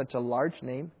called such a large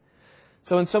name.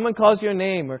 So when someone calls you a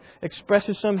name or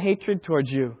expresses some hatred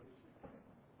towards you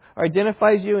or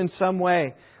identifies you in some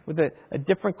way with a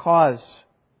different cause,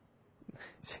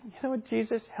 you know what,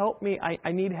 Jesus, help me.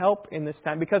 I need help in this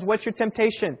time. Because what's your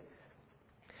temptation?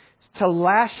 It's to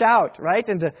lash out, right?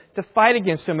 And to fight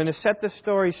against them and to set the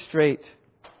story straight.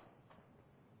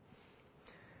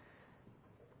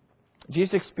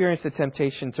 Jesus experienced the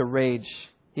temptation to rage.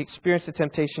 He experienced the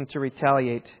temptation to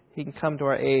retaliate. He can come to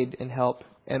our aid and help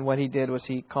And what He did was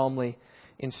He calmly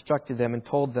instructed them and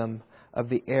told them of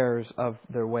the errors of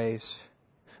their ways.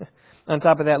 On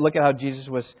top of that, look at how Jesus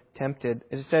was tempted.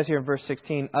 As it says here in verse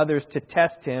 16, others to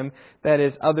test Him, that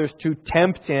is, others to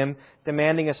tempt Him,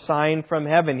 demanding a sign from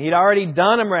heaven. He'd already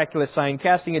done a miraculous sign,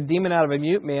 casting a demon out of a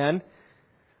mute man,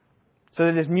 so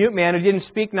that this mute man who didn't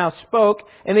speak now spoke,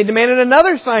 and they demanded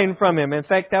another sign from Him. In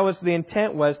fact, that was the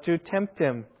intent, was to tempt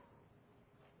Him.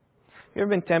 You ever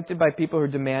been tempted by people who are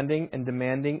demanding and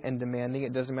demanding and demanding?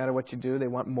 It doesn't matter what you do, they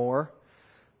want more.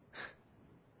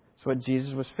 That's what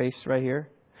Jesus was faced right here.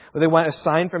 Or they want a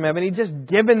sign from heaven. He'd just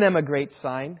given them a great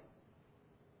sign.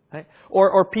 Right?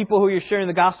 Or people who you're sharing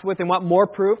the gospel with, they want more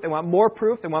proof. They want more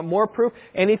proof. They want more proof.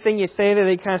 Anything you say that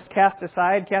they kind of cast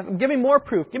aside. Give me more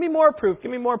proof. Give me more proof. Give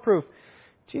me more proof.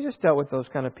 Jesus dealt with those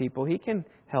kind of people. He can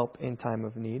help in time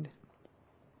of need.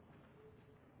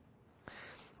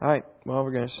 All right. Well,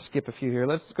 we're going to skip a few here.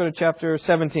 Let's go to chapter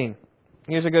 17.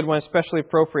 Here's a good one, especially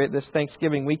appropriate this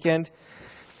Thanksgiving weekend.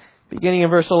 Beginning in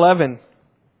verse 11.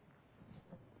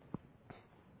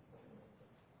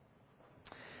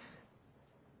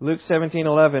 Luke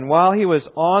 17:11. While He was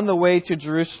on the way to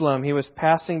Jerusalem, He was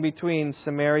passing between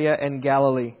Samaria and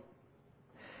Galilee.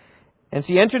 And as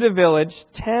He entered a village,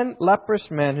 10 leprous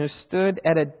men who stood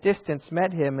at a distance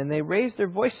met Him, and they raised their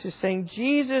voices, saying,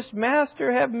 "Jesus,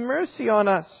 Master, have mercy on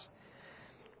us."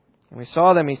 And when He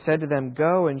saw them, He said to them,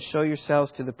 "Go and show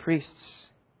yourselves to the priests."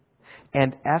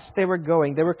 And as they were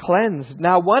going, they were cleansed.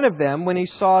 Now one of them, when he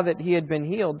saw that he had been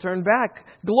healed, turned back,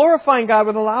 glorifying God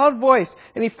with a loud voice.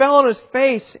 And he fell on his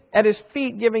face at His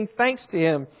feet, giving thanks to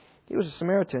Him. He was a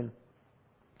Samaritan.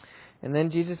 And then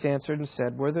Jesus answered and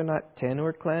said, "Were there not 10 who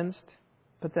were cleansed?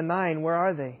 But the 9, where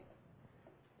are they?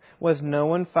 Was no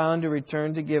one found to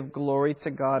return to give glory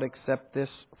to God except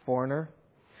this foreigner?"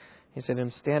 He said to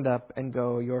him, "Stand up and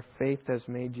go. Your faith has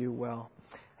made you well."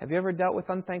 Have you ever dealt with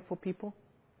unthankful people?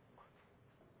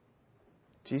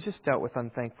 Jesus dealt with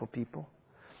unthankful people.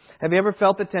 Have you ever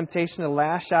felt the temptation to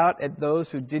lash out at those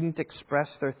who didn't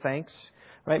express their thanks?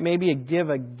 Right? Maybe you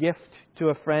give a gift to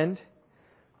a friend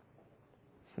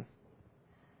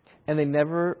and they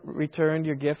never returned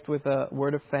your gift with a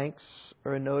word of thanks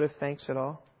or a note of thanks at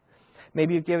all.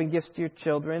 Maybe you've given gifts to your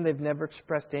children. They've never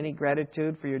expressed any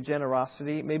gratitude for your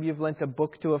generosity. Maybe you've lent a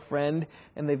book to a friend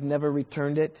and they've never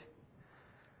returned it.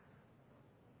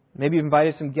 Maybe you've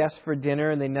invited some guests for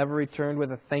dinner and they never returned with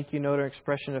a thank you note or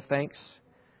expression of thanks.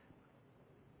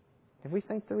 Have we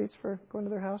thanked the Reeds for going to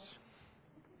their house?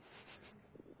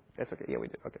 That's okay. Yeah, we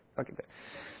did. Okay, good.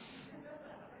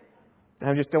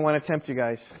 I just don't want to tempt you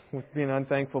guys with being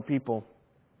unthankful people.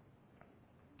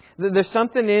 There's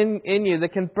something in you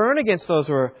that can burn against those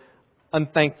who are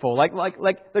unthankful. Like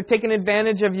they're taking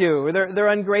advantage of you, or they're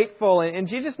ungrateful. And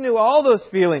Jesus knew all those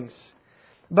feelings.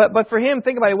 But for Him,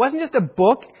 think about it. It wasn't just a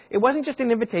book. It wasn't just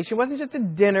an invitation. It wasn't just a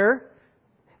dinner.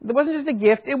 It wasn't just a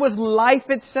gift. It was life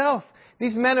itself.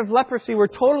 These men of leprosy were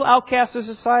total outcasts of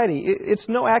society. It's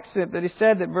no accident that He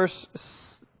said that verse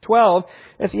 12,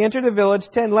 as He entered the village,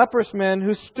 10 leprous men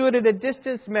who stood at a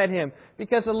distance met Him.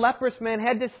 Because the leprous men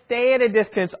had to stay at a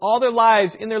distance all their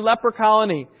lives in their leper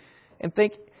colony. And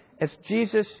think, as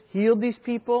Jesus healed these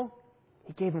people,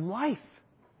 He gave them life.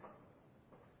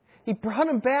 He brought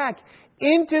them back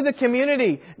into the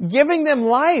community, giving them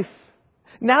life.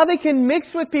 Now they can mix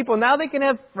with people. Now they can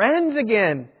have friends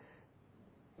again.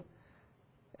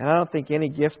 And I don't think any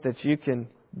gift that you can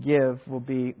give will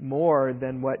be more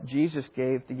than what Jesus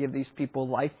gave to give these people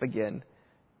life again.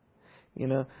 You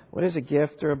know, what is a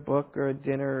gift or a book or a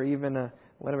dinner or even a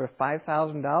whatever,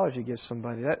 $5,000 you give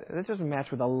somebody? That doesn't match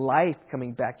with a life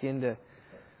coming back into,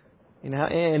 you know,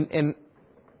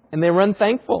 and they were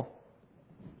unthankful.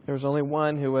 There was only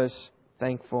one who was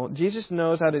thankful. Jesus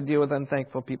knows how to deal with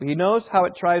unthankful people. He knows how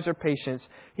it tries their patience.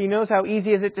 He knows how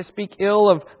easy is it to speak ill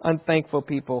of unthankful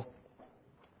people.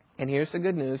 And here's the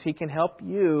good news. He can help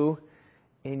you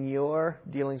in your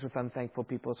dealings with unthankful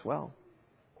people as well.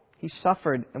 He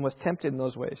suffered and was tempted in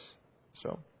those ways.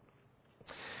 So,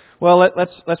 well,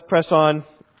 let's press on.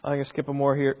 I'm going to skip a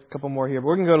couple more here. But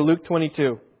we're going to go to Luke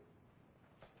 22.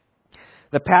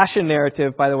 The Passion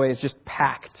narrative, by the way, is just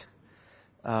packed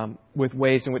with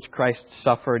ways in which Christ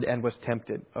suffered and was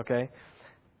tempted. Okay,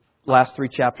 last 3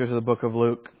 chapters of the book of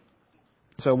Luke.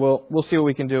 So we'll see what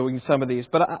we can do in some of these.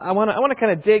 But I want to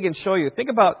kind of dig and show you. Think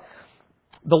about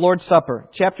the Lord's Supper,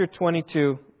 chapter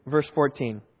 22, verse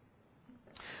 14.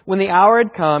 When the hour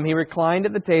had come, He reclined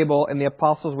at the table and the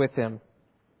apostles with Him.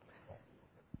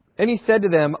 And He said to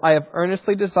them, "I have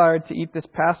earnestly desired to eat this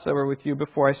Passover with you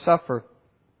before I suffer.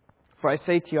 For I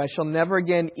say to you, I shall never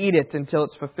again eat it until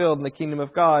it's fulfilled in the kingdom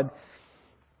of God."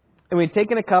 And when he had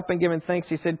taken a cup and given thanks,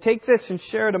 he said, "Take this and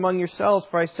share it among yourselves,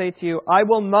 for I say to you, I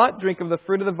will not drink of the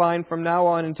fruit of the vine from now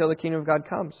on until the kingdom of God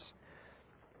comes."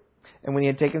 And when he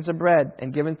had taken some bread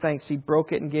and given thanks, he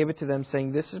broke it and gave it to them,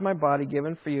 saying, "This is my body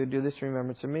given for you. Do this in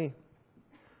remembrance of me."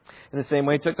 In the same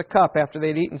way, he took the cup after they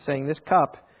had eaten, saying, "This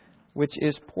cup, which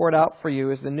is poured out for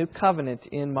you, is the new covenant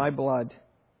in my blood.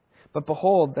 But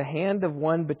behold, the hand of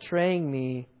one betraying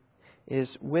me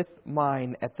is with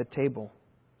mine at the table.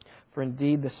 For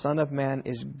indeed the Son of Man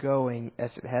is going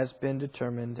as it has been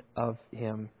determined of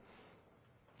him.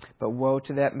 But woe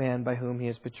to that man by whom he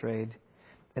is betrayed."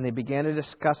 And they began to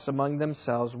discuss among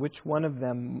themselves which one of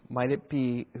them might it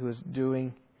be who was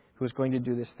going to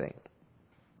do this thing.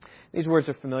 These words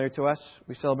are familiar to us.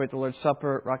 We celebrate the Lord's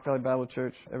Supper at Rock Valley Bible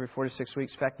Church every 4 to 6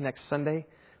 weeks. In fact, next Sunday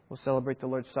we'll celebrate the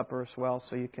Lord's Supper as well,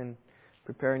 so you can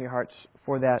prepare in your hearts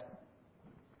for that.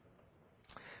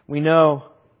 We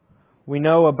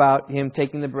know about him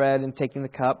taking the bread and taking the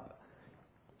cup.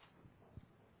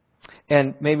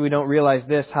 And maybe we don't realize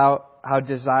this, how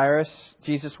desirous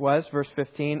Jesus was. Verse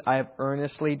 15, "I have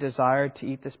earnestly desired to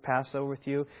eat this Passover with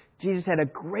you." Jesus had a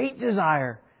great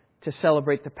desire to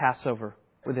celebrate the Passover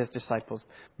with his disciples,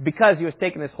 because he was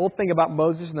taking this whole thing about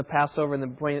Moses and the Passover and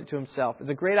then bringing it to himself. It's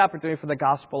a great opportunity for the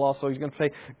gospel also. He's going to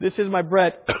say, "This is my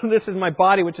bread, this is my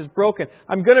body which is broken.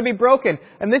 I'm going to be broken.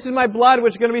 And this is my blood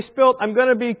which is going to be spilled. I'm going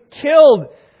to be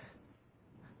killed.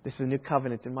 This is a new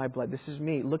covenant in my blood. This is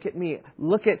me. Look at me.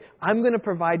 I'm going to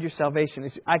provide your salvation."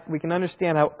 We can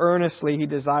understand how earnestly he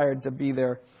desired to be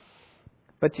there.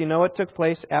 But do you know what took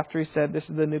place after he said, "This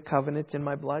is the new covenant in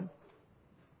my blood"?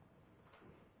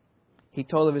 He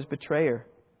told of his betrayer.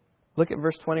 Look at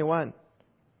verse 21.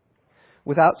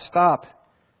 Without stop,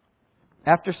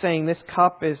 after saying, "This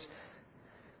cup which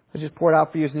is poured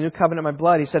out for you is the new covenant in my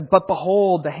blood," he said, "But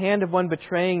behold, the hand of one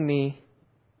betraying me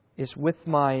is with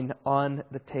mine on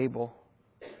the table."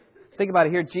 Think about it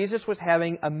here. Jesus was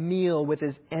having a meal with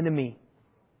his enemy.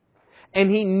 And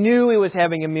he knew he was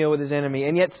having a meal with his enemy.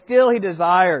 And yet still he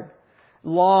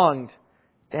longed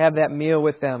to have that meal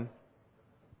with them.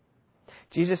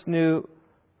 Jesus knew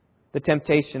the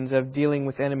temptations of dealing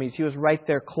with enemies. He was right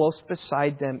there close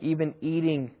beside them, even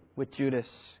eating with Judas.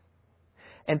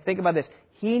 And think about this.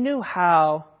 He knew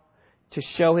how to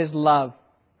show his love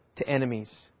to enemies.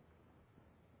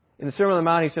 In the Sermon on the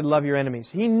Mount, he said, "Love your enemies."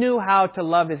 He knew how to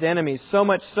love his enemies, so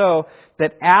much so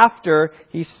that after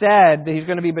he said that he's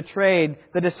going to be betrayed,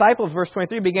 the disciples, verse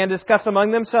 23, began to discuss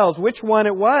among themselves which one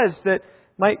it was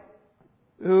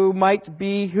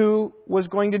who was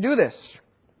going to do this.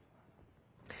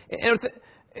 And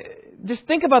just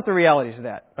think about the realities of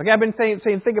that. Okay, I've been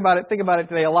saying think about it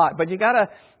today a lot. But you gotta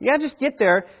just get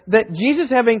there that Jesus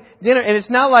having dinner, and it's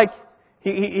not like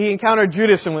he encountered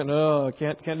Judas and went, "Oh, I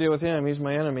can't deal with him. He's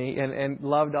my enemy," and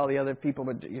loved all the other people,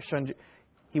 but your son.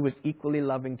 He was equally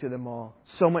loving to them all.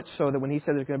 So much so that when he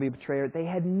said there's going to be a betrayer, they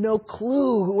had no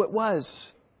clue who it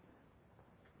was.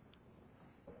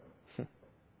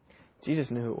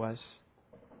 Jesus knew who it was.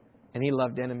 And he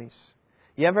loved enemies.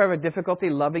 You ever have a difficulty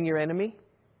loving your enemy?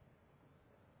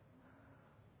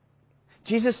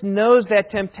 Jesus knows that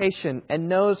temptation and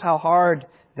knows how hard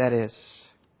that is.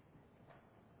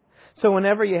 So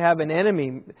whenever you have an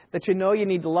enemy that you know you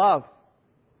need to love,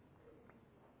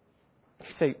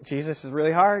 you say, "Jesus is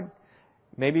really hard.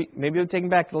 Maybe you'll take him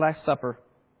back to the Last Supper."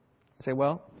 I say,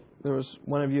 "Well, there was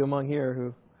one of you among here who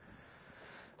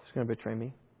was going to betray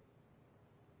me."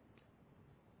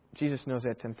 Jesus knows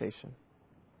that temptation.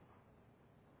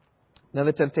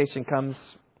 Another temptation comes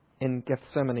in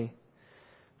Gethsemane,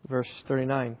 verse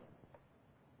 39.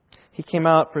 "He came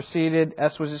out, proceeded,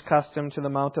 as was his custom, to the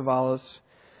Mount of Olives.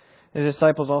 His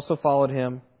disciples also followed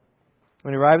him.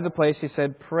 When he arrived at the place, he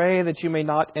said, 'Pray that you may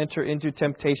not enter into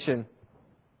temptation.' And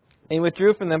he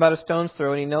withdrew from them about a stone's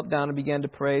throw, and he knelt down and began to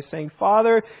pray, saying,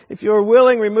 'Father, if you are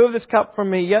willing, remove this cup from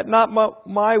me. Yet not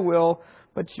my will,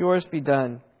 but yours be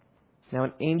done.' Now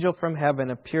an angel from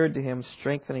heaven appeared to him,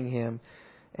 strengthening him.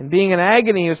 And being in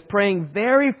agony, he was praying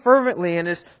very fervently, and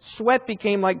his sweat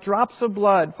became like drops of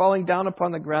blood falling down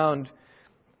upon the ground.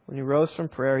 When he rose from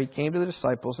prayer, he came to the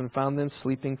disciples and found them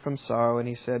sleeping from sorrow. And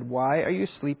he said, 'Why are you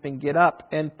sleeping? Get up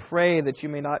and pray that you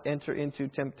may not enter into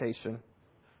temptation.'"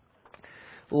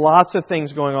 Lots of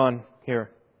things going on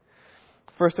here.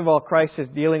 First of all, Christ is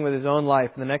dealing with his own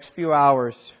life. In the next few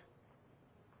hours,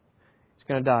 he's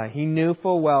going to die. He knew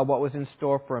full well what was in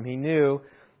store for him. He knew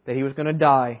that he was going to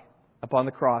die upon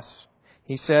the cross.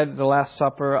 He said at the Last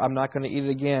Supper, "I'm not going to eat it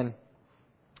again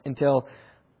until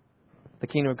the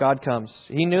kingdom of God comes."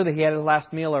 He knew that he had his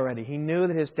last meal already. He knew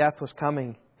that his death was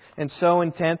coming. And so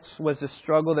intense was the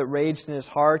struggle that raged in his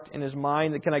heart and his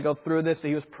mind that, can I go through this? That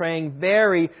he was praying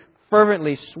very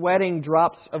fervently, sweating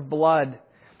drops of blood.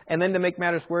 And then to make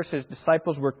matters worse, His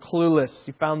disciples were clueless.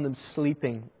 He found them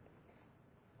sleeping.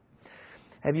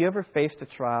 Have you ever faced a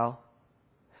trial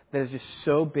that is just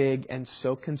so big and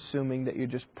so consuming that you're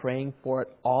just praying for it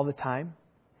all the time?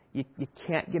 You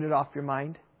can't get it off your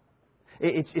mind.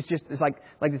 It's like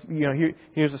this,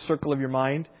 here's a circle of your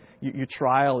mind. Your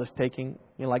trial is taking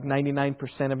like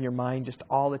 99% of your mind just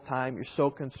all the time. You're so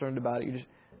concerned about it.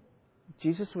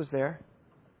 Jesus was there.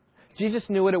 Jesus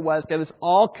knew what it was. That this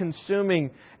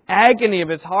all-consuming agony of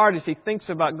His heart as He thinks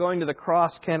about going to the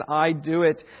cross. Can I do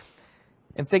it?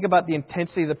 And think about the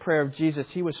intensity of the prayer of Jesus.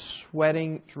 He was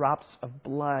sweating drops of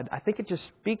blood. I think it just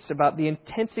speaks about the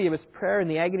intensity of His prayer and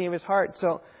the agony of His heart.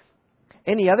 So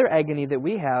any other agony that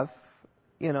we have,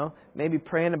 maybe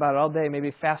praying about it all day,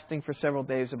 maybe fasting for several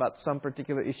days about some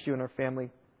particular issue in our family.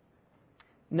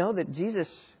 Know that Jesus,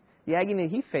 the agony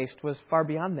He faced was far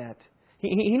beyond that.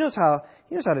 He knows how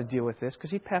to deal with this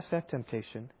because He passed that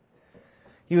temptation.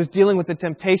 He was dealing with the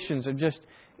temptations of just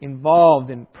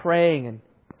involved in praying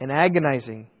and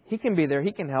agonizing. He can be there.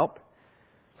 He can help.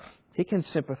 He can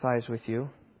sympathize with you.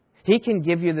 He can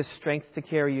give you the strength to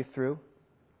carry you through.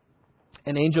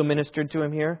 An angel ministered to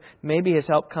him here. Maybe his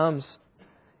help comes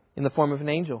in the form of an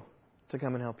angel to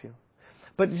come and help you.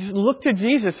 But just look to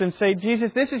Jesus and say,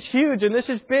 Jesus, this is huge and this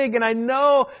is big, and I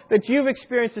know that you've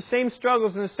experienced the same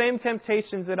struggles and the same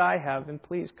temptations that I have, and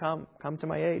please come to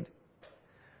my aid.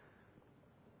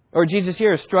 Or Jesus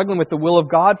here is struggling with the will of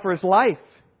God for his life.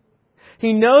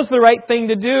 He knows the right thing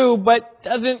to do, but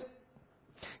doesn't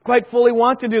quite fully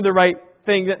want to do the right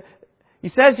thing. He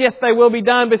says, yes, thy will be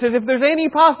done, but says, if there's any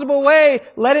possible way,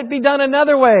 let it be done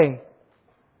another way.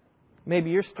 Maybe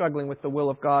you're struggling with the will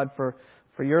of God for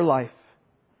your life.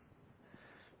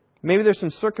 Maybe there's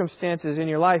some circumstances in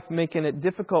your life making it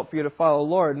difficult for you to follow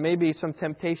the Lord. Maybe some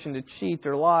temptation to cheat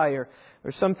or lie, or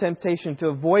some temptation to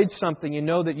avoid something you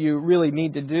know that you really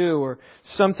need to do, or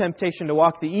some temptation to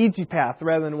walk the easy path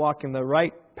rather than walking the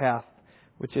right path,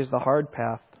 which is the hard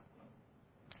path.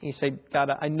 You say,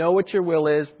 God, I know what your will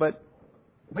is, but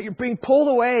you're being pulled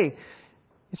away.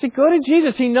 You say, go to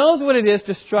Jesus. He knows what it is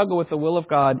to struggle with the will of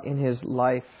God in his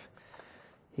life.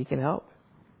 He can help.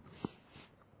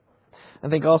 I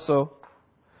think also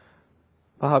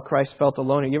about how Christ felt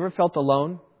alone. Have you ever felt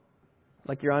alone?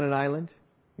 Like you're on an island?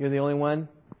 You're the only one?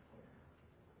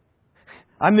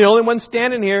 I'm the only one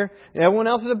standing here. Everyone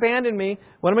else has abandoned me.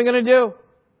 What am I going to do?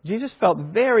 Jesus felt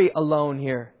very alone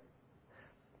here.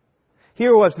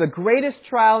 Here was the greatest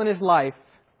trial in his life,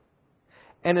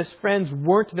 and his friends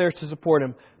weren't there to support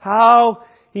him. How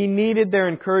he needed their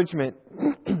encouragement.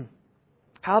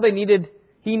 How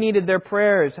he needed their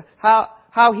prayers.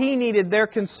 How he needed their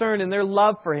concern and their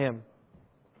love for him.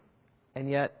 And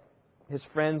yet, his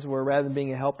friends were, rather than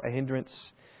being a help, a hindrance.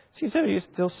 So he said, are you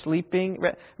still sleeping?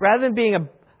 Rather than being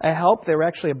a help, they were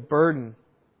actually a burden.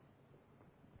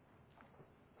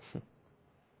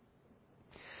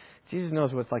 Jesus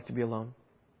knows what it's like to be alone.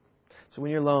 So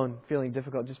when you're alone, feeling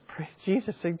difficult, just pray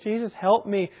Jesus. Say, Jesus, help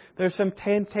me. There's some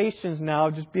temptations now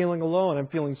of just feeling alone. I'm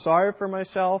feeling sorry for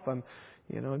myself.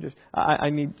 I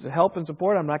need help and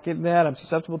support. I'm not getting that. I'm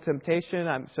susceptible to temptation.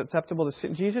 I'm susceptible to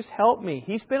sin. Jesus, help me.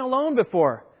 He's been alone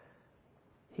before.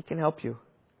 He can help you.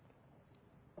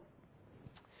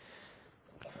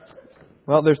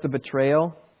 Well, there's the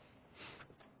betrayal.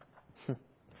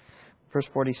 Verse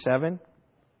 47.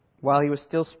 While he was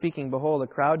still speaking, behold, a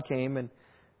crowd came, and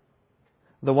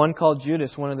the one called Judas,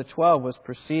 one of the 12, was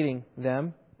preceding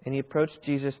them, and he approached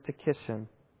Jesus to kiss him.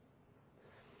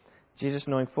 Jesus,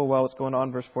 knowing full well what's going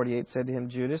on, verse 48, said to him,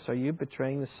 Judas, are you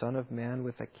betraying the Son of Man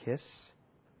with a kiss?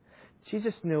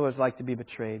 Jesus knew what it was like to be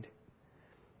betrayed.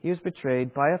 He was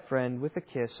betrayed by a friend with a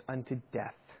kiss unto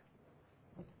death.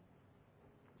 I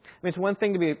mean, it's one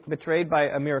thing to be betrayed by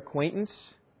a mere acquaintance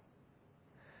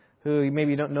who maybe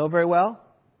you don't know very well,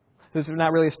 who's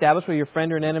not really established whether you're a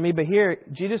friend or an enemy. But here,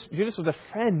 Judas was a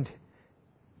friend.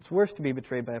 It's worse to be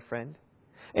betrayed by a friend.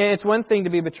 And it's one thing to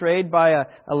be betrayed by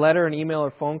a letter, an email,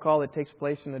 or phone call that takes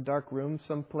place in a dark room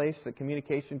someplace, the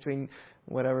communication between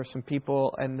some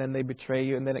people, and then they betray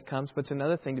you, and then it comes. But it's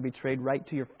another thing to be betrayed right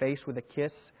to your face with a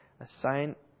kiss, a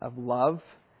sign of love.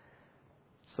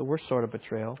 It's the worst sort of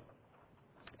betrayal.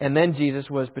 And then Jesus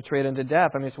was betrayed unto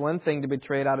death. I mean, it's one thing to be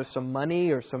betrayed out of some money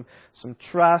or some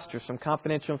trust or some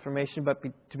confidential information, but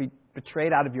to be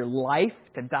betrayed out of your life,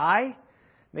 to die,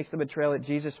 makes the betrayal that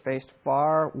Jesus faced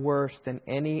far worse than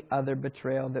any other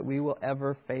betrayal that we will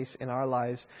ever face in our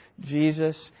lives.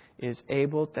 Jesus is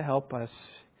able to help us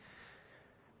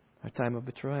in our time of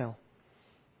betrayal.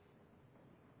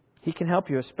 He can help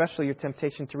you, especially your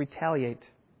temptation to retaliate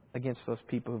against those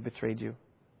people who betrayed you.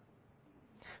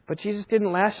 But Jesus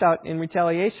didn't lash out in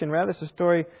retaliation. Rather, as the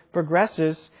story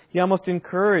progresses, He almost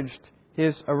encouraged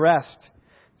His arrest.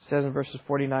 It says in verses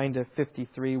 49 to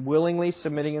 53, willingly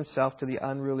submitting Himself to the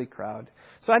unruly crowd.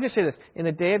 So I just say this, in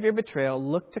the day of your betrayal,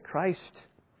 look to Christ.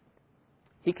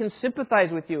 He can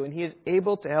sympathize with you and He is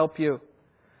able to help you.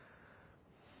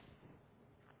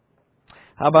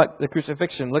 How about the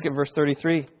crucifixion? Look at verse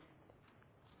 33.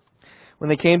 When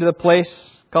they came to the place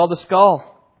called the Skull,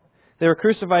 they were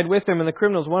crucified with Him and the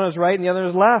criminals. One was right and the other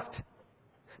was left.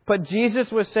 But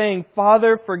Jesus was saying,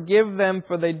 Father, forgive them,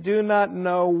 for they do not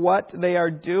know what they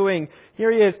are doing.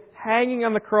 Here He is, hanging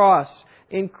on the cross.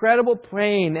 Incredible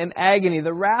pain and agony.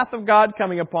 The wrath of God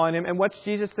coming upon Him. And what's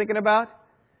Jesus thinking about?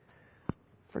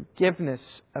 Forgiveness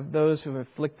of those who have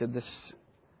inflicted this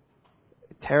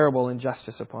terrible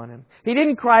injustice upon Him. He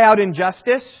didn't cry out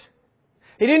injustice.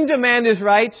 He didn't demand His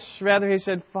rights. Rather, He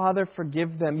said, Father,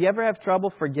 forgive them. You ever have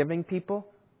trouble forgiving people?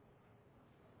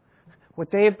 What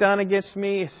they have done against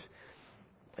me,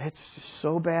 it's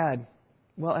so bad.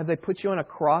 Well, have they put you on a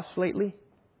cross lately?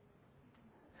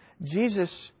 Jesus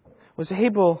was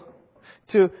able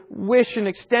to wish and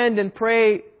extend and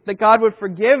pray that God would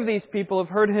forgive these people who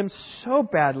have hurt Him so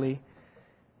badly.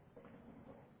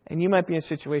 And you might be in a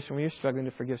situation where you're struggling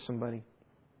to forgive somebody.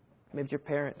 Maybe it's your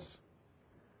parents.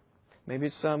 Maybe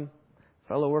it's some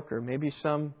fellow worker. Maybe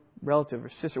some relative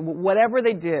or sister. Whatever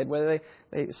they did, whether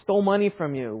they stole money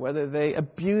from you, whether they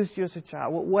abused you as a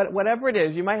child, whatever it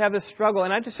is, you might have this struggle.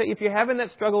 And I just say, if you're having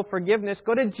that struggle of forgiveness,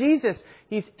 go to Jesus.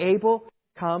 He's able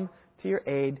to come to your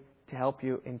aid to help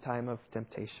you in time of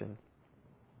temptation.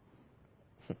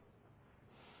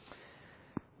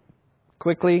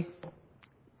 Quickly,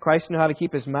 Christ knew how to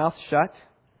keep His mouth shut.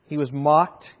 He was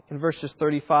mocked in verses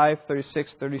 35,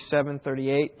 36, 37,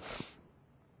 38.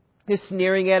 He's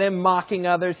sneering at Him, mocking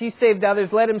others. He saved others.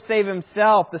 Let Him save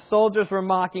Himself. The soldiers were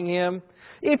mocking Him.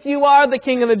 If you are the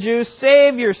King of the Jews,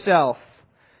 save yourself.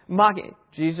 Mocking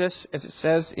Jesus, as it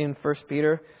says in 1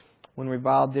 Peter, when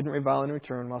reviled, didn't revile in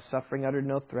return, while suffering uttered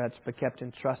no threats, but kept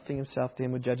entrusting Himself to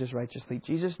Him who judges righteously.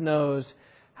 Jesus knows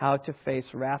how to face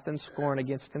wrath and scorn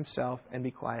against Himself and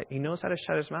be quiet. He knows how to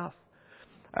shut His mouth.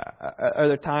 Are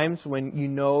there times when you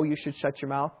know you should shut your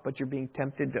mouth, but you're being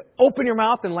tempted to open your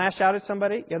mouth and lash out at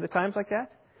somebody? You have the times like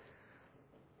that?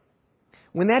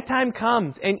 When that time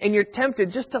comes and you're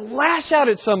tempted just to lash out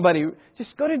at somebody,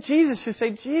 just go to Jesus and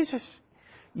say, Jesus,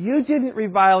 you didn't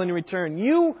revile in return.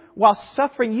 You, while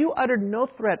suffering, you uttered no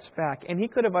threats back. And He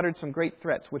could have uttered some great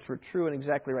threats, which were true and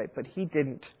exactly right, but He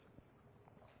didn't.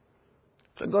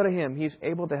 So go to Him. He's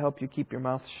able to help you keep your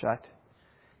mouth shut.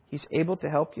 He's able to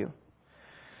help you.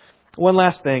 One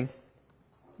last thing.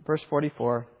 Verse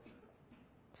 44.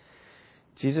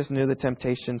 Jesus knew the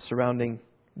temptation surrounding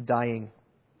dying.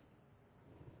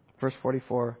 Verse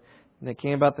 44. And it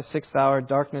came about the 6th hour,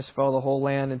 darkness fell the whole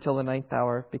land until the 9th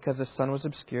hour, because the sun was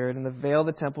obscured, and the veil of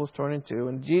the temple was torn in two.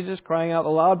 And Jesus, crying out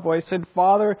with a loud voice, said,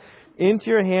 Father, into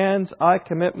your hands I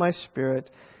commit my spirit.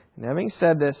 And having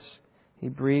said this, He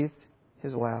breathed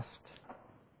His last.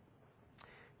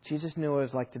 Jesus knew what it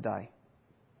was like to die.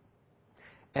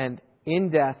 And in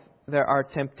death, there are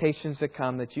temptations that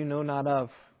come that you know not of,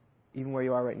 even where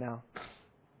you are right now.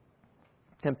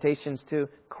 Temptations to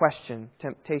question.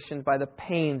 Temptations by the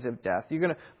pains of death. You're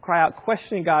going to cry out,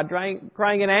 questioning God,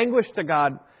 crying in anguish to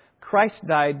God. Christ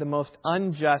died the most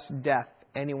unjust death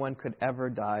anyone could ever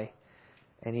die.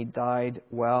 And He died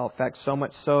well. In fact, so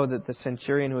much so that the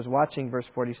centurion who was watching verse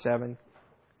 47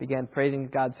 began praising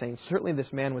God, saying, certainly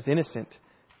this man was innocent.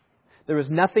 There was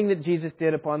nothing that Jesus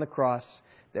did upon the cross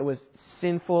that was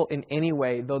sinful in any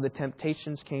way, though the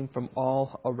temptations came from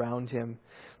all around Him.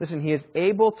 Listen, He is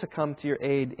able to come to your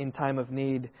aid in time of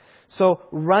need. So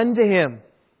run to Him.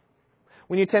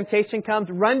 When your temptation comes,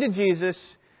 run to Jesus.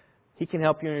 He can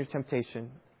help you in your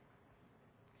temptation.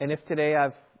 And if today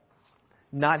I've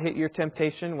not hit your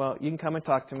temptation, well, you can come and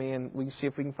talk to me and we can see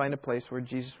if we can find a place where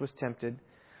Jesus was tempted.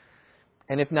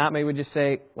 And if not, maybe we just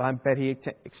say, well, I bet He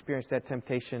experienced that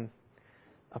temptation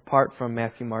apart from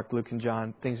Matthew, Mark, Luke, and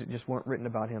John, things that just weren't written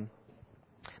about Him.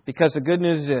 Because the good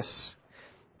news is this,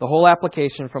 the whole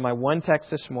application from my one text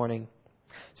this morning,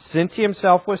 since He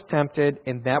Himself was tempted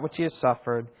in that which He has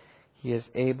suffered, He is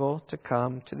able to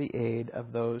come to the aid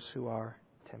of those who are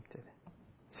tempted.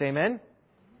 Say amen?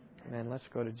 Amen. Let's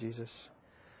go to Jesus.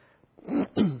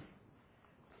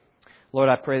 Lord,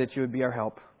 I pray that You would be our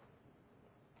help.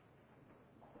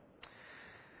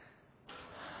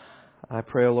 I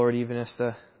pray, O Lord, even as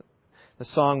the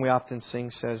song we often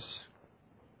sing says,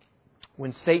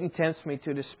 when Satan tempts me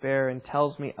to despair and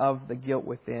tells me of the guilt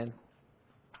within,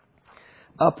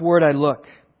 upward I look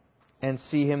and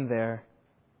see Him there,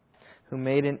 who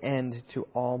made an end to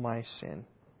all my sin.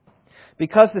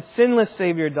 Because the sinless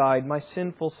Savior died, my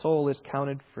sinful soul is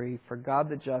counted free, for God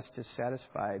the just is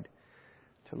satisfied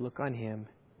to look on Him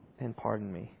and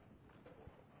pardon me.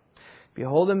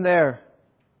 Behold Him there,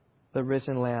 the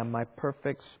risen Lamb, my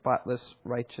perfect, spotless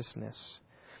righteousness.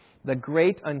 The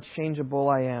great, unchangeable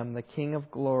I am, the King of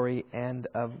glory and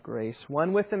of grace.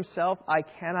 One with Himself, I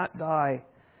cannot die.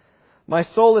 My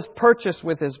soul is purchased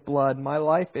with His blood. My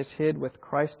life is hid with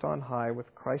Christ on high,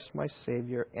 with Christ my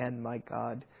Savior and my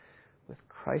God. With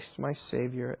Christ my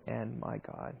Savior and my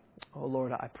God. Oh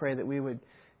Lord, I pray that we would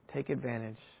take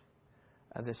advantage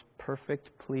of this perfect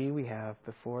plea we have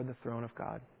before the throne of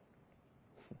God.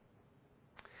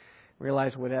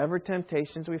 Realize whatever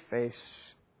temptations we face,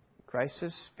 Christ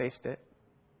has faced it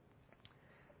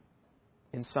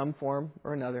in some form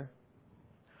or another.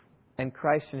 And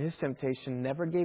Christ in His temptation never gave